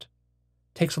it yet.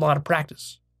 It takes a lot of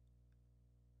practice.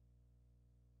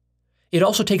 It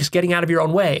also takes getting out of your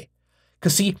own way.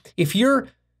 Because see, if you're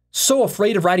so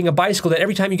afraid of riding a bicycle that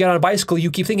every time you get on a bicycle, you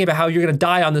keep thinking about how you're going to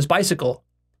die on this bicycle,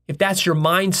 if that's your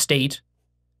mind state,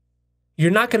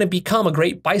 you're not going to become a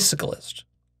great bicyclist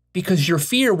because your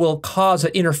fear will cause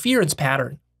an interference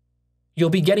pattern. You'll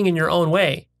be getting in your own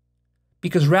way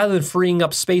because rather than freeing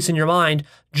up space in your mind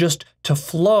just to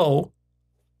flow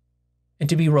and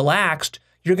to be relaxed,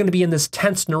 you're going to be in this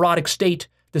tense, neurotic state,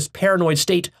 this paranoid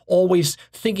state, always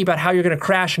thinking about how you're going to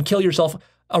crash and kill yourself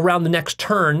around the next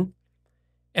turn.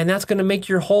 And that's going to make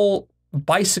your whole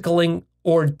bicycling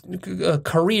or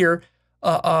career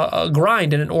a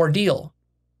grind and an ordeal.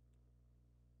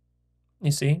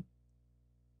 You see?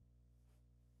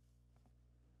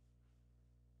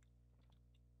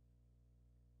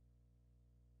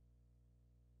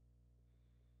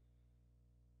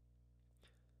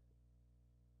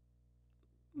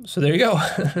 So there you go.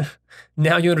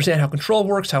 Now you understand how control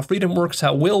works, how freedom works,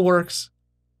 how will works.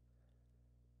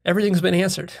 Everything's been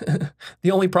answered. The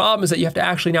only problem is that you have to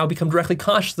actually now become directly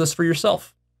conscious of this for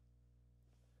yourself.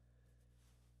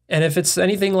 And if it's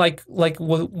anything like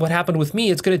what happened with me,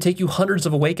 it's going to take you hundreds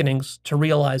of awakenings to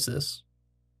realize this.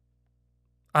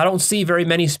 I don't see very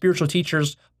many spiritual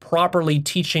teachers properly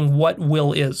teaching what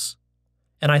will is.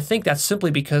 And I think that's simply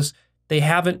because they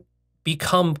haven't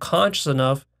become conscious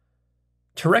enough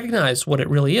to recognize what it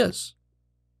really is.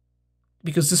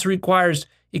 Because this requires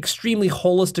extremely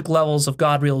holistic levels of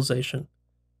God realization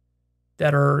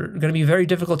that are going to be very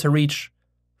difficult to reach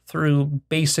through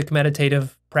basic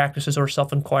meditative practices or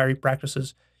self-inquiry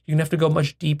practices. You're going to have to go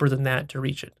much deeper than that to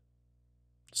reach it.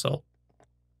 So,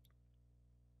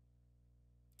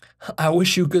 I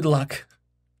wish you good luck.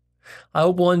 I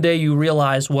hope one day you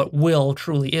realize what will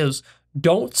truly is.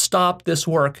 Don't stop this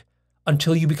work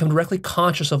until you become directly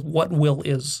conscious of what will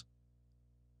is.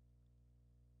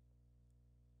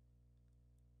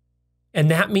 And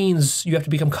that means you have to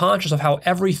become conscious of how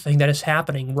everything that is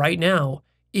happening right now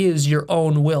is your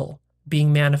own will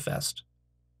being manifest.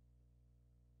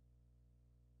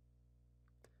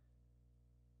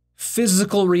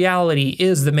 Physical reality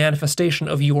is the manifestation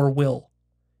of your will.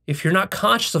 If you're not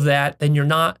conscious of that, then you're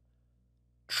not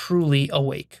truly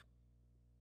awake.